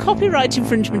 No copyright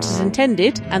infringement is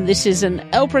intended, and this is an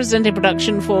El Presidente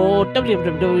production for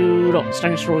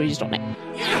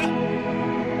www.staggeringstories.net.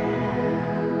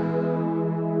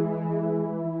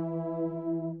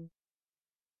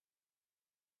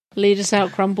 Lead us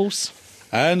out, Crumbles.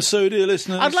 And so, dear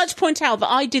listeners. I'd like to point out that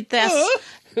I did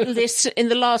this in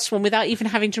the last one without even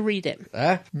having to read it.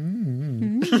 You're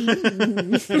going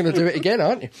to do it again,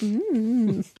 aren't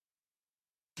you?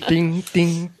 Ding,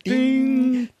 ding,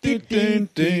 ding, Ding, ding,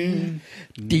 ding.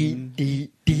 ding, ding,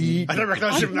 ding. I don't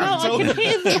recognise him No, now. I can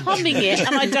hear them humming it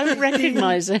and I don't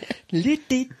recognise it. Ding,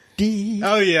 ding, dee.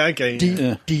 Oh, yeah, okay. Dee,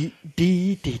 Yeah. dee,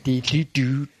 dee, dee, dee, dee,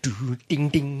 doo, doo, ding,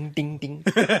 ding, ding, ding.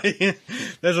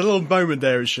 There's a little moment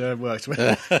there which worked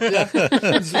well.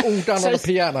 It's all done on a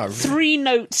piano. 3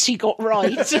 notes he got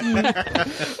right.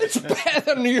 It's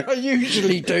better than you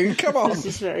usually do. Come on. This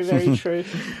is very, very true.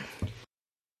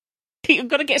 You've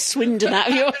got to get Swindon out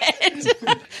of your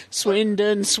head.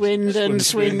 Swindon, Swindon,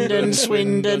 Swindon,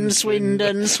 Swindon,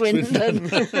 Swindon, Swindon.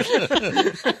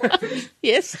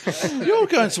 Yes. You're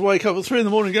going to wake up at 3 a.m.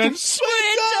 going, Swindon!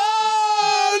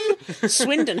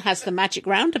 Swindon has the magic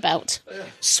roundabout.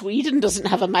 Sweden doesn't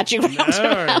have a magic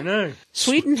roundabout. No.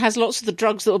 Sweden has lots of the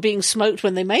drugs that were being smoked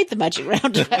when they made the magic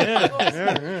roundabout.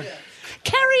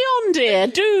 Carry on, dear,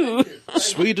 do.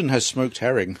 Sweden has smoked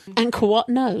herring. And what?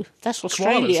 No, that's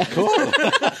Australia.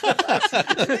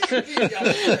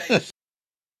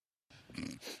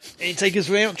 You take us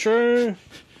for the outro.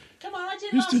 Come on, I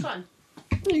did last one.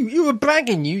 You were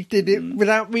bragging. You did it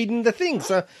without reading the thing,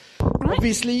 so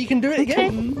obviously you can do it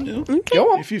again. Okay.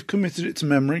 Go on. If you've committed it to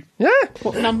memory, Yeah.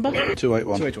 What number?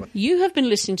 281. You have been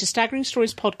listening to Staggering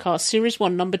Stories Podcast, Series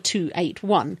 1, Number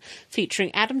 281,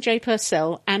 featuring Adam J.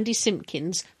 Purcell, Andy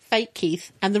Simpkins, Fake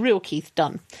Keith, and the real Keith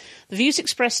Dunn. The views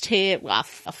expressed here... Well,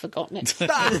 I've forgotten it. Go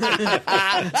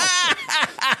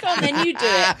on then, you do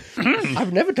it.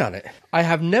 I've never done it. I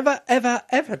have never, ever,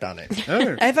 ever done it.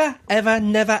 Oh. Ever, ever,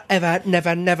 never, ever,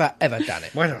 never, never, ever done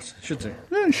it. Why not? Should do.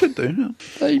 Yeah, you should do. Yeah.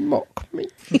 They mock me.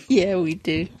 Yeah, we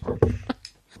do.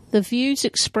 The views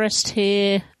expressed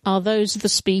here are those of the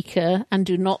speaker and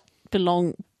do not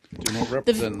belong... Do not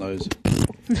represent those.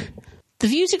 The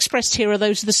views expressed here are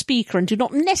those of the speaker and do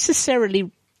not necessarily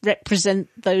represent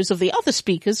those of the other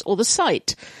speakers or the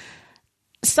site.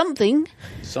 Something.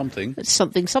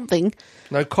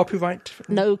 No copyright.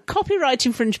 No copyright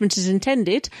infringement is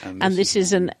intended, and this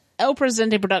is an El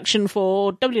Presidente production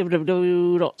for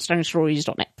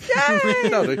www.staggeringstories.net.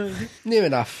 That'll do. Near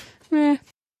enough. Eh,